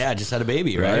herself. Yeah, just had a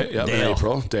baby, right? Yep. In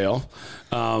April. Dale.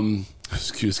 As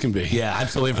cute as can be. Yeah, I'm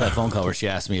still waiting for that phone call where she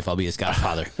asked me if I'll be his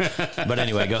godfather. But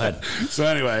anyway, go ahead. So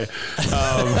anyway,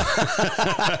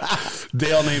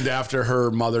 Dale named after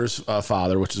her mother's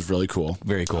father, which is really cool.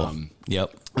 Very cool.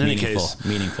 Yep. In any case,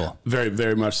 meaningful. Very,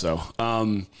 very much so.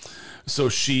 So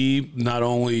she not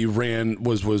only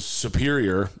was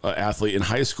superior athlete in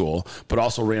high school, but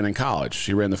also ran in college.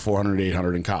 She ran the 400,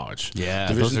 800 in college.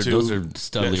 Yeah, those are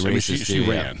studly races. She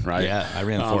ran, right? Yeah, I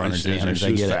ran 400, 800.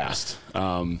 She was fast.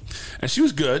 And she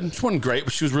was good. She wasn't great,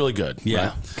 but she was really good. Yeah,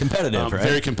 right? Competitive, right?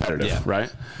 Very competitive,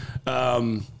 right?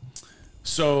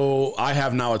 So I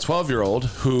have now a 12-year-old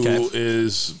who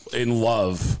is in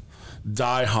love,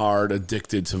 die hard,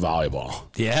 addicted to volleyball.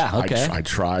 Yeah, okay. I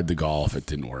tried the golf. It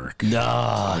didn't work.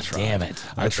 No, damn it.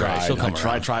 I tried.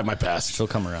 I tried my best. She'll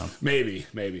come around. Maybe.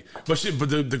 But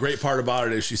the great part about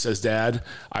it is she says, Dad,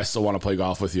 I still want to play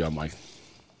golf with you. I'm like,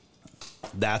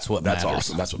 that's what that's matters.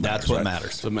 Awesome. That's what matters.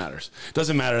 That's what matters. It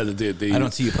doesn't matter that the I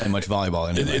don't see you playing much volleyball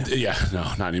anymore. No,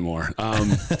 not anymore.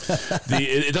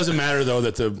 It doesn't matter though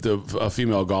that the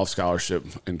female golf scholarship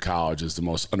in college is the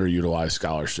most underutilized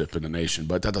scholarship in the nation,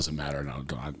 but that doesn't matter. No,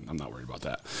 I'm not worried about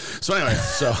that. So anyway,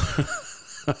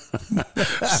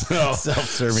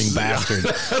 self-serving bastard.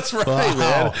 That's right,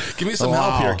 man. Give me some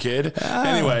help here, kid.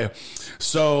 Anyway.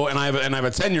 So, and I have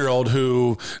a 10-year-old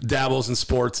who dabbles in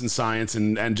sports and science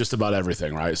and just about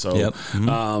everything, right? So,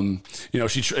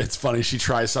 it's funny. She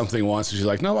tries something once and she's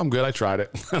like, "No, I'm good. I tried it."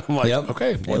 I'm like,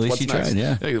 "Okay, what's next?" Tried,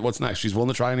 yeah. Hey, what's next? She's willing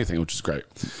to try anything, which is great.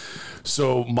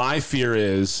 So my fear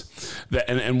is that,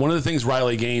 and one of the things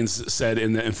Riley Gaines said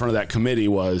in front of that committee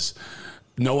was,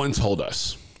 no one told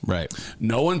us. Right.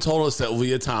 No one told us that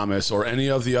Leah Thomas or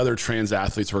any of the other trans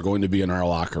athletes were going to be in our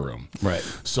locker room. Right.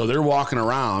 So they're walking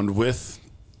around with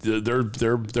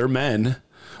their men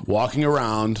walking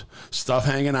around, stuff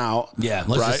hanging out. Yeah.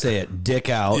 Let's just say it. Dick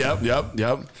out. Yep.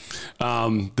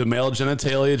 The male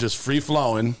genitalia just free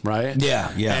flowing. Right.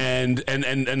 Yeah. And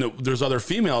there's other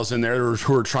females in there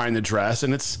who are trying to dress,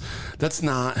 and that's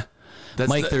not.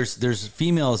 Mike, there's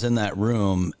females in that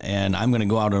room, and I'm going to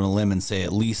go out on a limb and say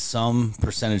at least some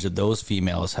percentage of those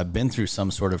females have been through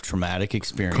some sort of traumatic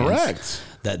experience. Correct.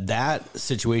 That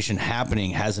situation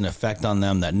happening has an effect on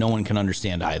them that no one can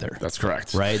understand either. That's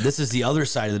correct. Right? This is the other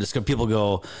side of the discussion. People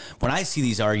go, when I see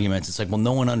these arguments, it's like, well,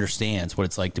 no one understands what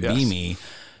it's like to be me.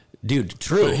 Dude,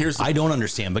 true. I don't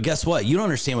understand, but guess what? You don't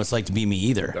understand what it's like to be me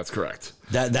either. That's correct.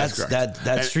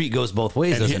 That street goes both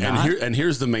ways, doesn't it? And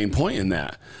here's the main point in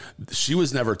that: she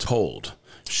was never told.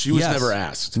 She was never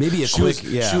asked. Maybe she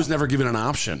was never given an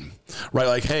option, right?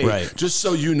 Like, hey, just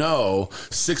so you know,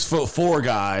 6'4"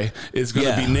 guy is going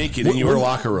to be naked in your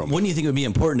locker room. Wouldn't you think it would be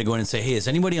important to go in and say, hey, is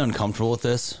anybody uncomfortable with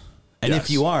this? And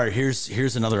if you are,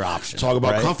 here's another option. Talk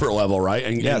about comfort level, right?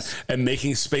 And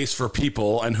making space for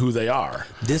people and who they are.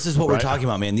 This is what we're talking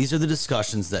about, man. These are the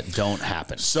discussions that don't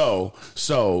happen. So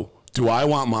do I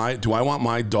want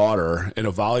my daughter in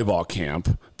a volleyball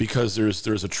camp because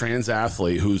there's a trans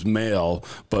athlete who's male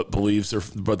but believes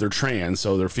they're trans,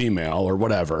 so they're female or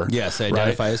whatever? Yes, they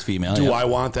identify as female. Do I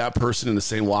want that person in the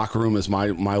same locker room as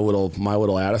my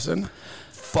little Addison?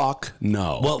 Fuck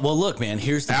no. Well, look, man,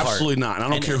 here's the Absolutely not. And I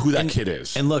don't care who that kid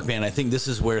is. And look, man, I think this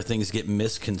is where things get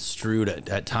misconstrued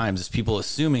at times, is people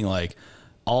assuming like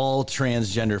all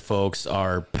transgender folks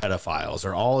are pedophiles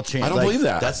or all trans. I don't believe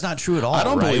that. That's not true at all. I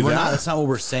don't believe that. That's not what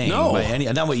we're saying. No.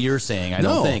 Not what you're saying. I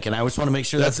don't think. And I just want to make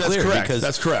sure that's clear. Correct. Because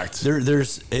that's correct.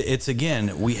 It's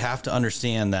again, we have to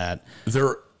understand that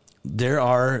there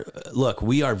are, look,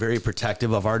 we are very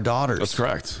protective of our daughters. That's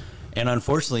correct. And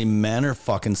unfortunately, men are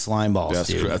fucking slime balls,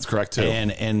 dude. That's correct, too.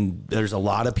 And there's a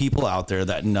lot of people out there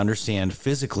that understand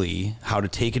physically how to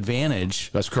take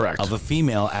advantage That's correct. of a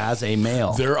female as a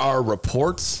male. There are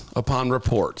reports upon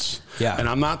reports. Yeah. And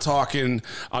I'm not talking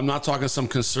some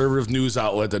conservative news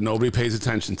outlet that nobody pays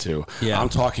attention to. Yeah. I'm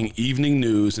talking evening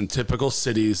news in typical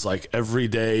cities like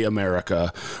everyday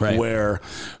America, where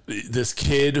this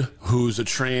kid who's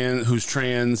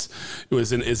trans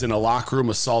is in a locker room,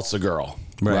 assaults a girl.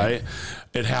 Right.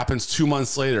 It happens 2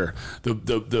 months later.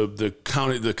 The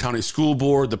county school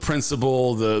board, the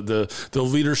principal, the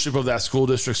leadership of that school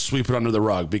district sweep it under the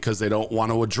rug because they don't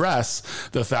want to address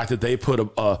the fact that they put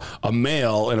a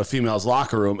male in a female's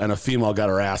locker room and a female got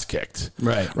her ass kicked.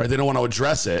 Right. They don't want to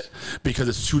address it because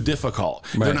it's too difficult.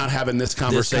 They're not having this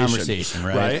conversation.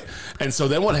 Right. And so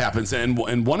then what happens?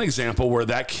 And one example where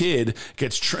that kid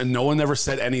gets no one ever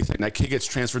said anything. That kid gets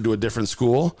transferred to a different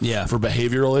school for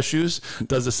behavioral issues.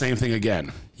 Does the same thing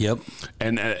again. Yep.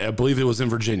 And I believe it was in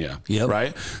Virginia. Yep.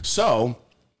 Right. So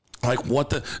like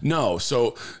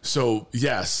So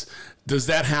yes. Does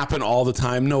that happen all the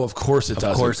time? No, of course it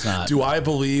doesn't. Of course not. Do I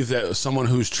believe that someone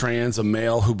who's trans, a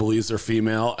male who believes they're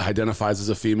female, identifies as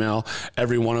a female,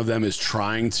 every one of them is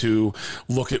trying to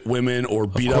look at women or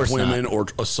beat up women or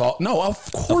assault? No,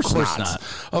 of course not.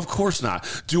 Of course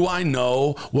not. Do I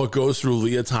know what goes through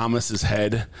Leah Thomas's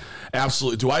head?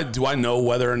 Absolutely. Do I know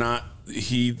whether or not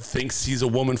he thinks he's a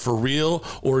woman for real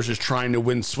or is just trying to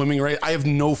win swimming race. I have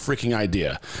no freaking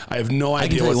idea. I have no idea. I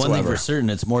can tell you whatsoever. one thing for certain: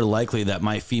 it's more likely that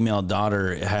my female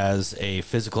daughter has a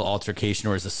physical altercation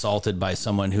or is assaulted by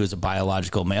someone who is a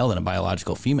biological male than a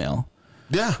biological female.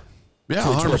 Yeah. Yeah,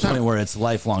 to a point where it's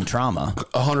lifelong trauma.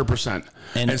 100%.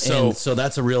 And so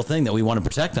that's a real thing that we want to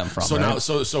protect them from. So right? now,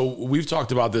 so we've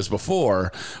talked about this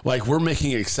before. Like, we're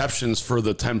making exceptions for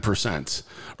the 10%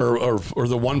 or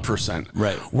the 1%.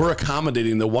 Right. We're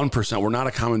accommodating the 1%. We're not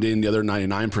accommodating the other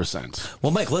 99%.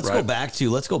 Well, Mike, let's go back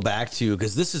to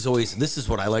because this is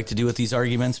what I like to do with these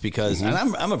arguments because and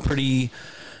I'm a pretty.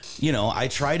 I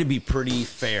try to be pretty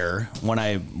fair when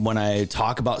I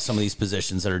talk about some of these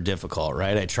positions that are difficult,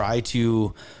 right? I try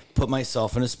to put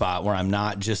myself in a spot where I'm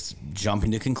not just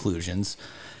jumping to conclusions.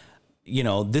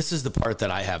 This is the part that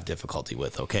I have difficulty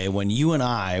with, okay? When you and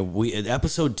I, in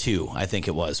episode 2, I think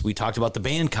it was, we talked about the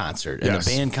band concert and the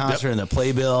band concert and the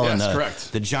playbill and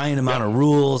the giant amount of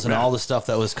rules and all the stuff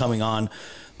that was coming on.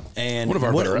 And one of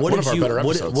our better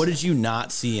episodes. What did you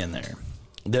not see in there?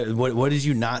 What did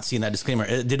you not see in that disclaimer?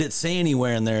 Did it say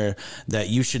anywhere in there that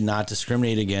you should not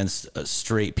discriminate against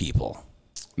straight people?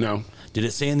 No. Did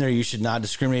it say in there you should not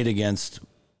discriminate against,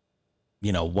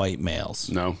 white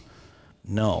males?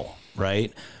 No.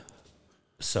 Right.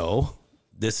 So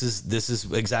this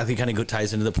is exactly kind of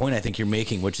ties into the point I think you're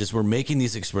making, which is we're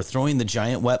throwing the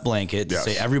giant wet blanket to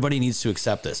say everybody needs to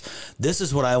accept this. This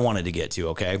is what I wanted to get to.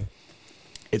 Okay.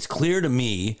 It's clear to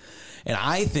me. And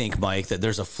I think, Mike, that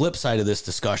there's a flip side of this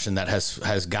discussion that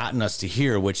has gotten us to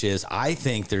here, which is I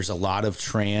think there's a lot of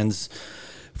trans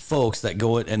folks that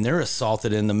go and they're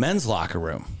assaulted in the men's locker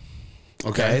room.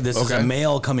 Okay. This is a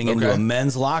male coming into a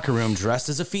men's locker room dressed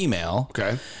as a female.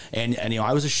 Okay. And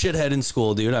I was a shithead in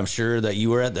school, dude. I'm sure that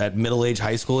you were at that middle-age,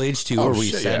 high school age too, where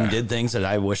we said and did things that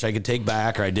I wish I could take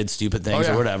back, or I did stupid things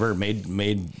or whatever,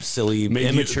 made silly,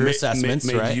 immature assessments,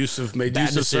 made use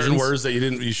of certain words that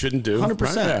you shouldn't do. 100%.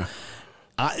 Right?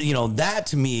 Yeah. That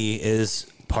to me is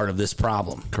part of this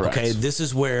problem. Correct. Okay. This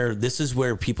is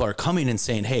where people are coming and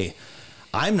saying, hey,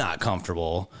 I'm not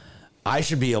comfortable. I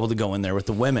should be able to go in there with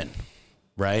the women.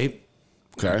 Right.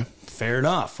 Okay. Fair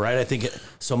enough. Right. I think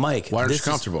so, Mike. Why aren't you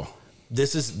comfortable?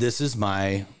 This is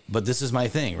my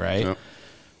thing. Right. Yep.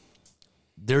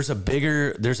 There's a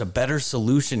better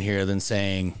solution here than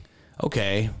saying,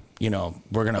 okay,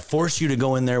 we're going to force you to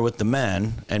go in there with the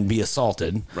men and be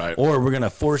assaulted. Right. Or we're going to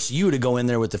force you to go in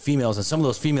there with the females. And some of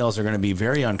those females are going to be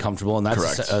very uncomfortable. And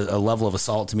that's a level of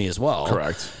assault to me as well.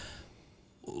 Correct.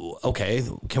 Okay.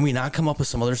 Can we not come up with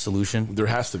some other solution? There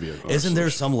has to be. Isn't there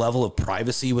some level of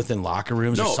privacy within locker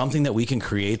rooms or something that we can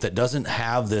create that doesn't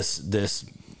have this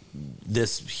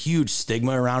huge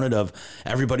stigma around it of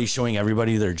everybody showing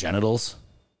everybody their genitals?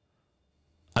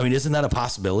 I mean, isn't that a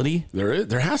possibility?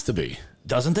 There has to be.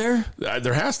 Doesn't there?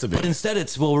 There has to be. But instead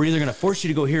it's, we're either going to force you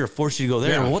to go here or force you to go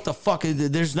there. Yeah. Well, what the fuck? Maybe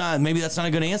that's not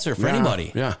a good answer for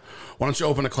anybody. Yeah. Why don't you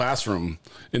open a classroom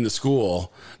in the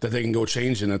school that they can go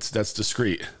change in that's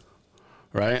discreet?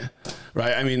 Right?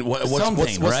 I mean, what's the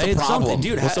problem?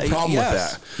 Dude, what's the problem with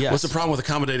that? Yes. What's the problem with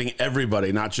accommodating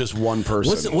everybody, not just one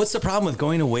person? What's the problem with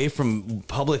going away from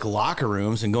public locker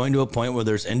rooms and going to a point where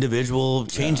there's individual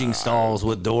changing stalls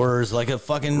with doors like a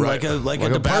fucking like a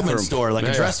department bathroom store, like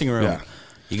a dressing room? Yeah.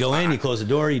 You go in, you close the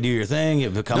door, you do your thing,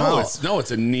 you come out.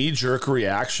 It's a knee-jerk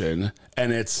reaction,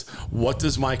 and it's what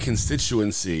does my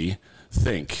constituency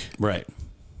think? Right.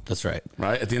 That's right.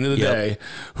 Right. At the end of the day,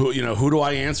 who do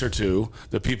I answer to?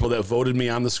 The people that voted me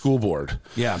on the school board.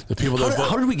 Yeah. The people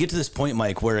how did we get to this point,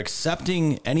 Mike, where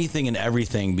accepting anything and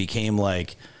everything became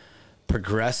like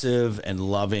progressive and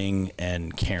loving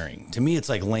and caring? To me, it's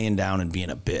like laying down and being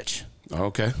a bitch.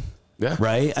 Okay. Yeah.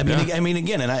 Right. I mean,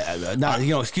 again, and I not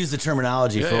excuse the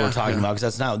terminology for what we're talking about because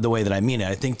that's not the way that I mean it.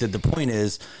 I think that the point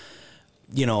is,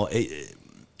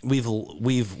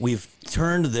 we've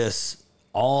turned this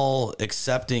all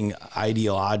accepting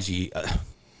ideology.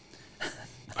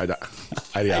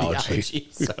 Ideology.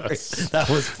 Sorry. That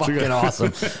was fucking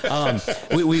awesome.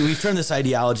 We've turned this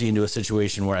ideology into a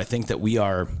situation where I think that we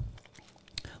are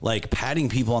like patting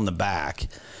people on the back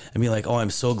and be like, oh, I'm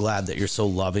so glad that you're so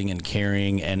loving and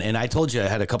caring. And I told you I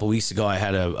had a couple weeks ago, I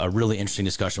had a really interesting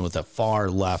discussion with a far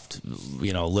left,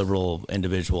 liberal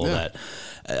individual that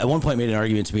at one point made an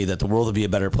argument to me that the world would be a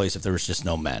better place if there was just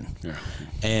no men. Yeah.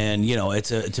 And,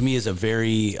 to me is a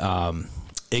very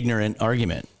ignorant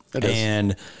argument. It is.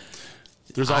 And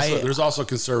there's also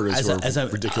conservatives who are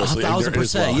ridiculously ignorant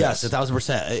as well. Yes,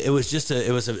 1,000%. It was just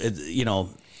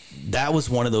that was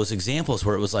one of those examples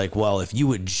where it was like, well, if you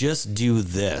would just do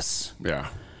this. Yeah.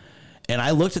 And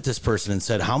I looked at this person and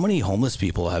said, how many homeless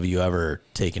people have you ever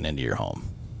taken into your home?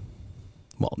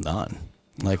 Well, none.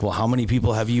 Like, well, how many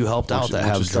people have you helped out that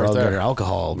have drug or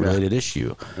alcohol related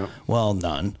issue? Yep. Well,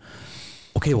 none.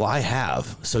 Okay, well, I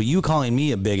have. So you calling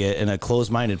me a bigot and a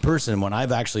closed-minded person when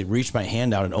I've actually reached my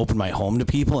hand out and opened my home to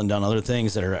people and done other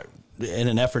things that are in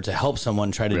an effort to help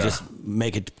someone try to just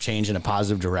make a change in a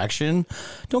positive direction.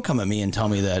 Don't come at me and tell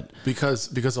me that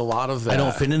because a lot of that, I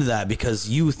don't fit into that because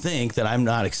you think that I'm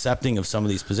not accepting of some of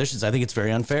these positions. I think it's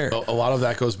very unfair. A lot of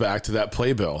that goes back to that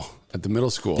playbill at the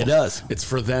middle school. It does. It's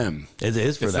for them. It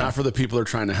is for them. It's not for the people they're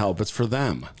trying to help. It's for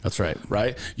them. That's right.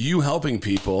 Right? You helping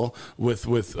people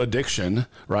with addiction,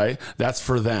 right? That's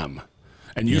for them.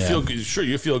 And you feel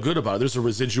you feel good about it. There's a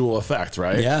residual effect,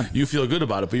 right? Yeah. You feel good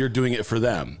about it, but you're doing it for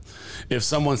them. If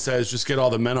someone says, just get all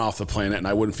the men off the planet and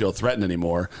I wouldn't feel threatened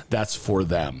anymore, that's for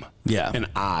them. Yeah. And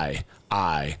I.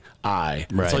 Right.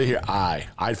 That's all you hear.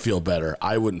 I'd feel better.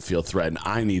 I wouldn't feel threatened.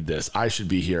 I need this. I should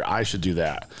be here. I should do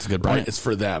that. That's a good point. Right? It's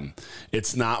for them.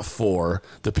 It's not for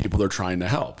the people they're trying to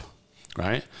help.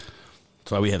 Right?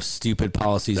 That's why we have stupid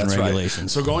policies and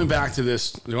regulations. Right. So going back to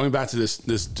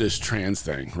this trans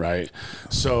thing, right?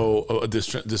 So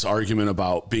this argument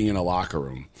about being in a locker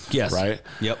room. Yes. Right?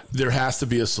 Yep. There has to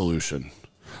be a solution.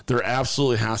 There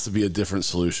absolutely has to be a different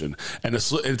solution. And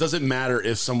it doesn't matter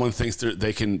if someone thinks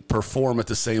they can perform at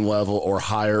the same level or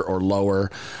higher or lower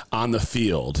on the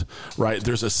field, right?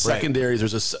 There's a secondary,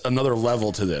 there's another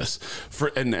level to this.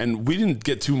 And we didn't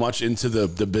get too much into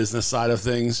the business side of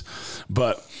things,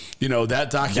 but you know, that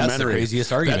documentary, that's the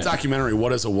craziest argument. That documentary,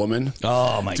 What is a Woman?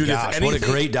 Oh my gosh, what a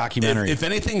great documentary. If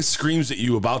anything screams at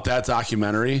you about that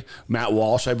documentary, Matt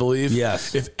Walsh, I believe.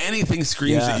 Yes. If anything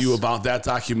screams at you about that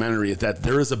documentary, that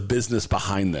there is a business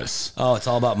behind this. Oh, it's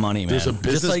all about money, man. There's a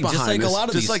business behind just like this. A lot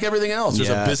of just like everything else. There's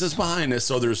a business behind this.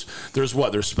 So there's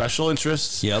special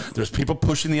interests. Yep. There's people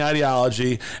pushing the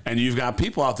ideology, and you've got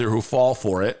people out there who fall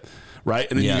for it. Right.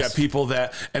 And then you got people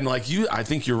that, and like you, I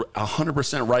think you're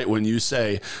 100% right when you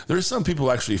say there's some people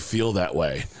who actually feel that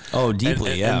way. Oh,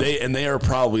 deeply. And they are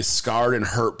probably scarred and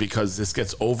hurt because this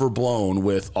gets overblown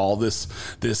with all this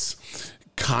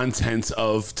content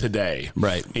of today,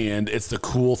 right? And it's the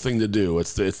cool thing to do.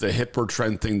 It's the hipper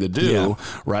trend thing to do,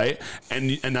 right?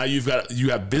 And now you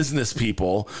have business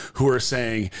people who are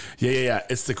saying, yeah,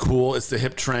 it's the cool, it's the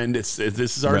hip trend.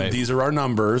 These are our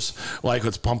numbers. Like,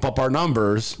 let's pump up our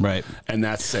numbers, right? And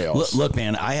that's sales. Look,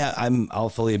 man, I'll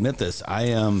fully admit this. I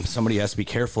am somebody who has to be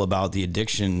careful about the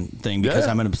addiction thing because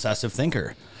I'm an obsessive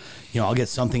thinker. You know, I'll get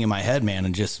something in my head, man,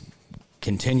 and just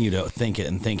continue to think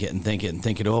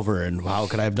it over, and how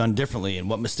could I have done differently, and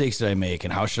what mistakes did I make,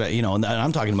 and how should I, and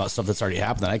I'm talking about stuff that's already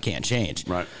happened that I can't change.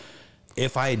 Right.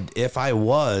 If I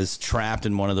was trapped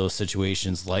in one of those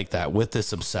situations like that with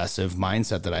this obsessive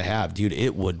mindset that I have, dude,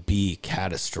 it would be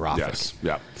catastrophic. Yes.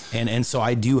 Yeah. And so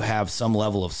I do have some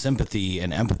level of sympathy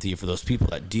and empathy for those people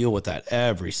that deal with that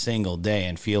every single day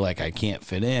and feel like I can't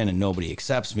fit in and nobody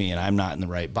accepts me and I'm not in the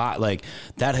right bot. Like,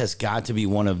 that has got to be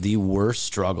one of the worst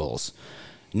struggles.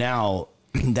 Now,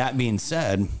 that being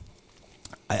said,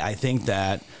 I think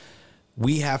that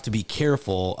we have to be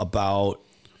careful about,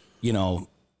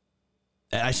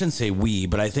 I shouldn't say we,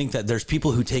 but I think that there's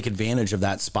people who take advantage of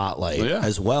that spotlight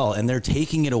as well. And they're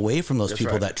taking it away from those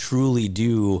people that truly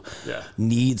do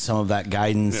need some of that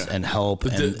guidance and help.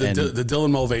 The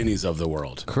Dylan Mulvaney's of the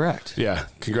world. Correct. Yeah.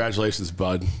 Congratulations,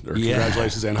 bud. Or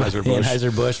congratulations, Anheuser-Busch.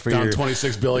 Anheuser-Busch for down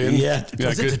 $26 billion. Yeah.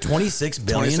 Was it to $26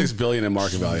 billion? $26 billion in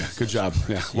market value. Good job.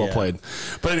 Yeah. Well played.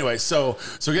 But anyway,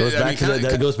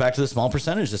 that goes back to the small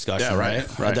percentage discussion, right?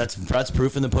 That's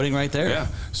proof in the pudding right there. Yeah.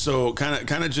 So kind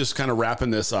of wrapping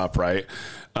this up, right?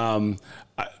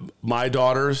 My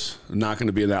daughter's not going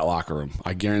to be in that locker room.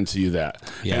 I guarantee you that.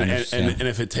 Yeah, and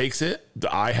if it takes it,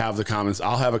 I'll have a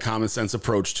common sense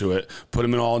approach to it. Put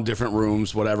them in all in different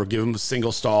rooms, whatever. Give them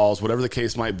single stalls, whatever the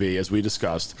case might be, as we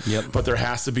discussed. Yep. But there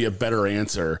has to be a better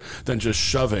answer than just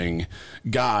shoving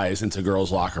guys into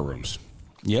girls' locker rooms.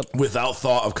 Yep. Without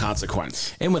thought of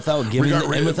consequence, and without giving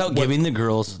giving the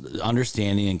girls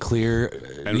understanding and clear,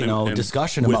 and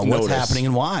discussion about what's happening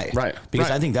and why. Right. Because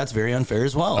I think that's very unfair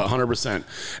as well. 100%.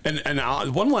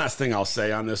 And one last thing I'll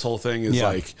say on this whole thing is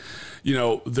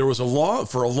there was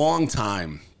for a long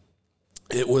time,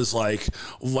 it was like,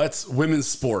 women's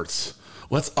sports,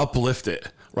 let's uplift it.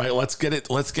 Right. Let's get it.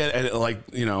 Like,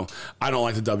 I don't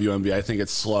like the WNBA. I think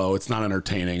it's slow. It's not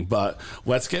entertaining, but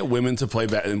let's get women to play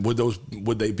and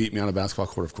would they beat me on a basketball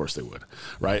court? Of course they would.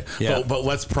 Right. Yeah. But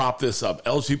let's prop this up.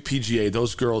 LPGA,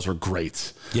 those girls are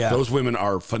great. Yeah. Those women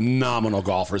are phenomenal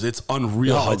golfers. It's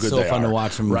unreal how good they are. It's so fun to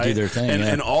watch them do their thing.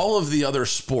 And all of the other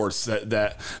sports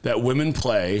that women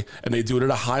play, and they do it at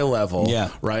a high level.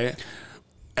 Yeah. Right.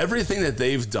 Everything that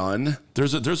they've done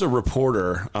There's a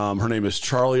reporter. Her name is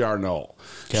Charlie Arnold.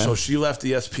 Okay. So she left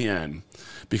ESPN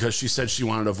because she said she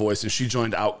wanted a voice, and she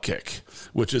joined Outkick,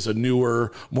 which is a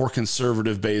newer, more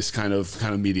conservative-based kind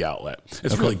of media outlet.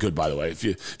 It's really good, by the way. If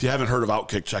you haven't heard of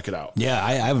Outkick, check it out. Yeah,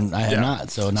 I have not.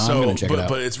 So now I'm going to check it out.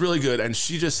 But it's really good. And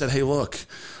she just said, "Hey, look,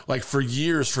 like for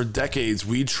years, for decades,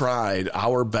 we tried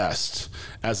our best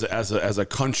as a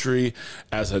country,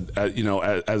 as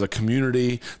a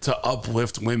community to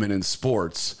uplift women in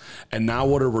sports. And now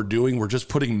what are we doing? We're just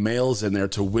putting males in there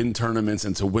to win tournaments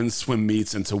and to win swim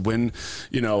meets and to win,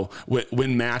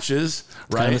 win matches,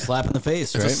 right? Kind of a slap in the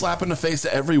face, right? It's a slap in the face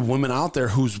to every woman out there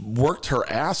who's worked her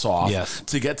ass off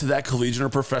to get to that collegiate or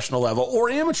professional level or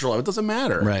amateur level. It doesn't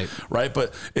matter. Right.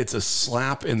 But it's a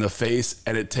slap in the face,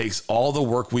 and it takes all the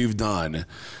work we've done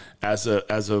as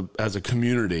a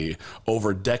community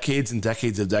over decades and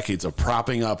decades of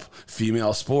propping up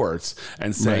female sports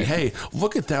and saying, hey,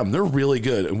 look at them. They're really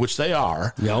good, and which they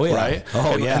are. Oh, yeah. Right?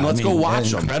 Oh, and, yeah. And let's go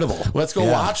watch them. Incredible. Let's go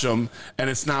watch them. And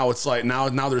it's now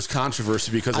there's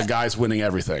controversy because a guy's winning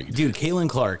everything. Dude, Caitlin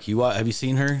Clark, have you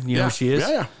seen her? You know who she is?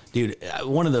 Yeah. Dude,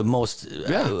 one of the most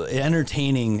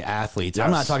entertaining athletes. Yes.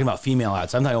 I'm not talking about female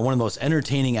athletes. I'm talking about one of the most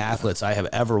entertaining athletes I have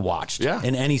ever watched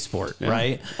in any sport,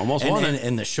 right? Almost won it.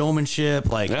 And the showmanship,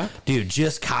 dude,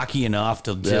 just cocky enough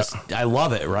to just, I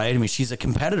love it, right? I mean, she's a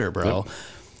competitor, bro. Yep.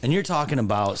 And you're talking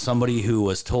about somebody who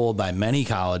was told by many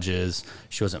colleges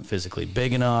she wasn't physically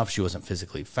big enough, she wasn't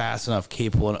physically fast enough,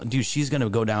 capable enough. Dude, she's going to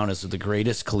go down as the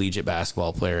greatest collegiate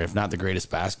basketball player, if not the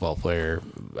greatest basketball player.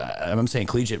 I'm saying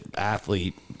collegiate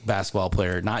athlete basketball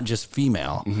player, not just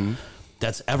female,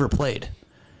 that's ever played.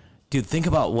 Dude, think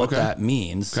about what that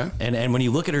means. Okay. And when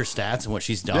you look at her stats and what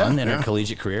she's done in her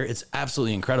collegiate career, it's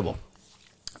absolutely incredible.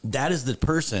 That is the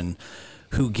person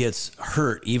who gets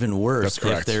hurt even worse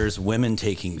if there's women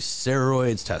taking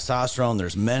steroids, testosterone,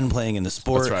 there's men playing in the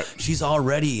sport. That's right. She's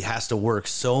already has to work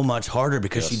so much harder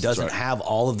because she doesn't have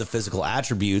all of the physical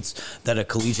attributes that a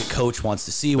collegiate coach wants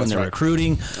to see when they're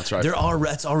recruiting. That's right.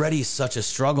 It's already such a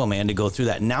struggle, man, to go through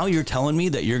that. Now you're telling me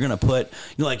that you're going to put,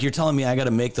 you're telling me I got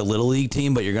to make the little league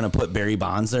team, but you're going to put Barry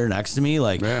Bonds there next to me.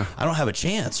 I don't have a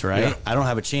chance, right? Yeah. I don't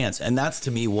have a chance. And that's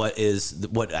to me what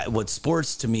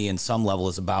sports to me in some level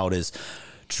is about, is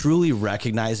truly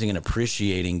recognizing and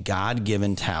appreciating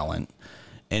God-given talent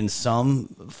in some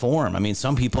form. I mean,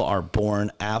 some people are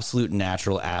born absolute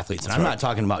natural athletes. And I'm not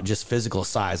talking about just physical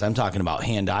size. I'm talking about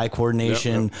hand-eye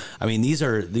coordination. Yep. I mean, these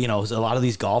are, a lot of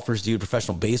these golfers do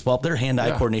professional baseball. Their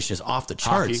hand-eye coordination is off the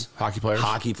charts. Hockey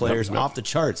players. Off the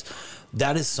charts.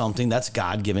 That is something that's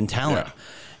God-given talent. Yeah.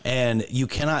 And you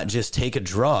cannot just take a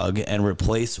drug and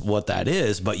replace what that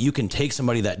is, but you can take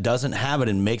somebody that doesn't have it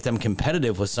and make them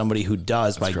competitive with somebody who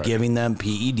does by giving them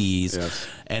PEDs. Yes.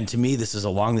 And to me, this is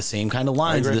along the same kind of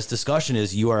lines. This discussion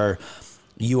is you're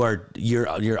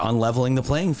unleveling the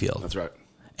playing field. That's right.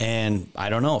 And I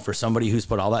don't know, for somebody who's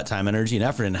put all that time, energy, and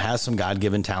effort and has some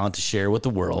God-given talent to share with the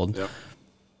world,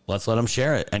 let's let them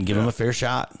share it and give them a fair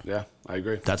shot. Yeah, I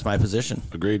agree. That's my position.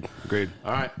 Agreed.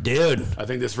 All right. Dude. I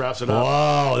think this wraps it up.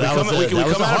 Whoa, that was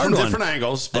a hard one. Different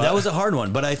angles. But that was a hard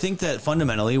one. But I think that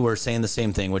fundamentally we're saying the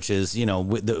same thing, which is,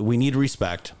 we need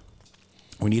respect.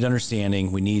 We need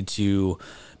understanding. We need to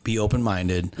be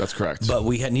open-minded. That's correct. But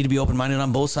we need to be open-minded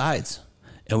on both sides.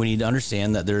 And we need to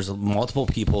understand that there's multiple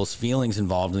people's feelings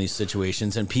involved in these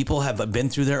situations, and people have been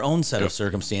through their own set of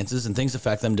circumstances, and things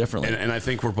affect them differently. And I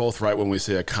think we're both right when we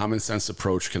say a common sense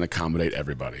approach can accommodate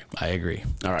everybody. I agree.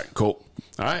 All right, cool.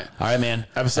 All right, man.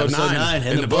 Episode 9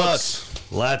 in the books.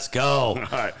 Let's go. All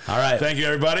right. Thank you,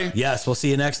 everybody. Yes, we'll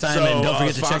see you next time. And don't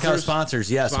forget to check out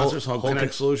sponsors. Yes, sponsors, Whole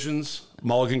Connect Solutions,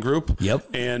 Mulligan Group. Yep.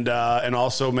 And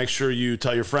also make sure you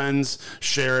tell your friends,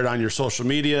 share it on your social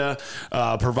media,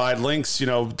 provide links,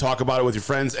 talk about it with your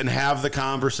friends, and have the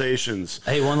conversations.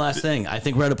 Hey, one last thing. I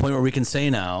think we're at a point where we can say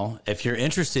now, if you're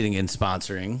interested in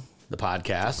sponsoring the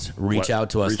podcast, reach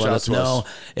out to us. Let us know.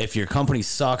 If your company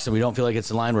sucks and we don't feel like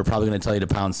it's in line, we're probably going to tell you to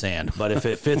pound sand. But if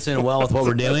it fits in well with what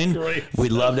we're doing,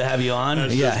 we'd love to have you on.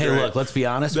 Hey, look, let's be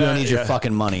honest. We don't need your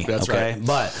fucking money. That's okay. Right.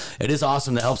 But it is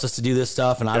awesome. That helps us to do this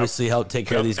stuff and obviously help take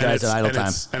care of these guys at idle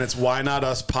time. And it's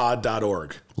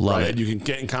whynotUspod.org. Love it. You can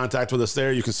get in contact with us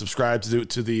there. You can subscribe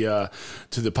to the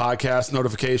podcast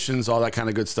notifications, all that kind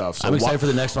of good stuff. So I'm excited for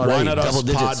the next one.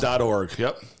 whynotUspod.org.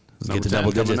 Yep. Let's get to double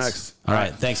digits. Next. All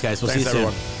right. Thanks, guys. We'll see you soon.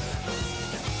 Everyone.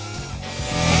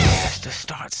 It has to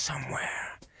start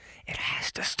somewhere. It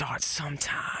has to start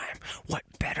sometime. What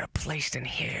better place than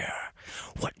here?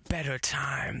 What better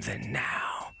time than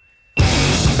now?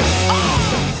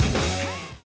 Oh!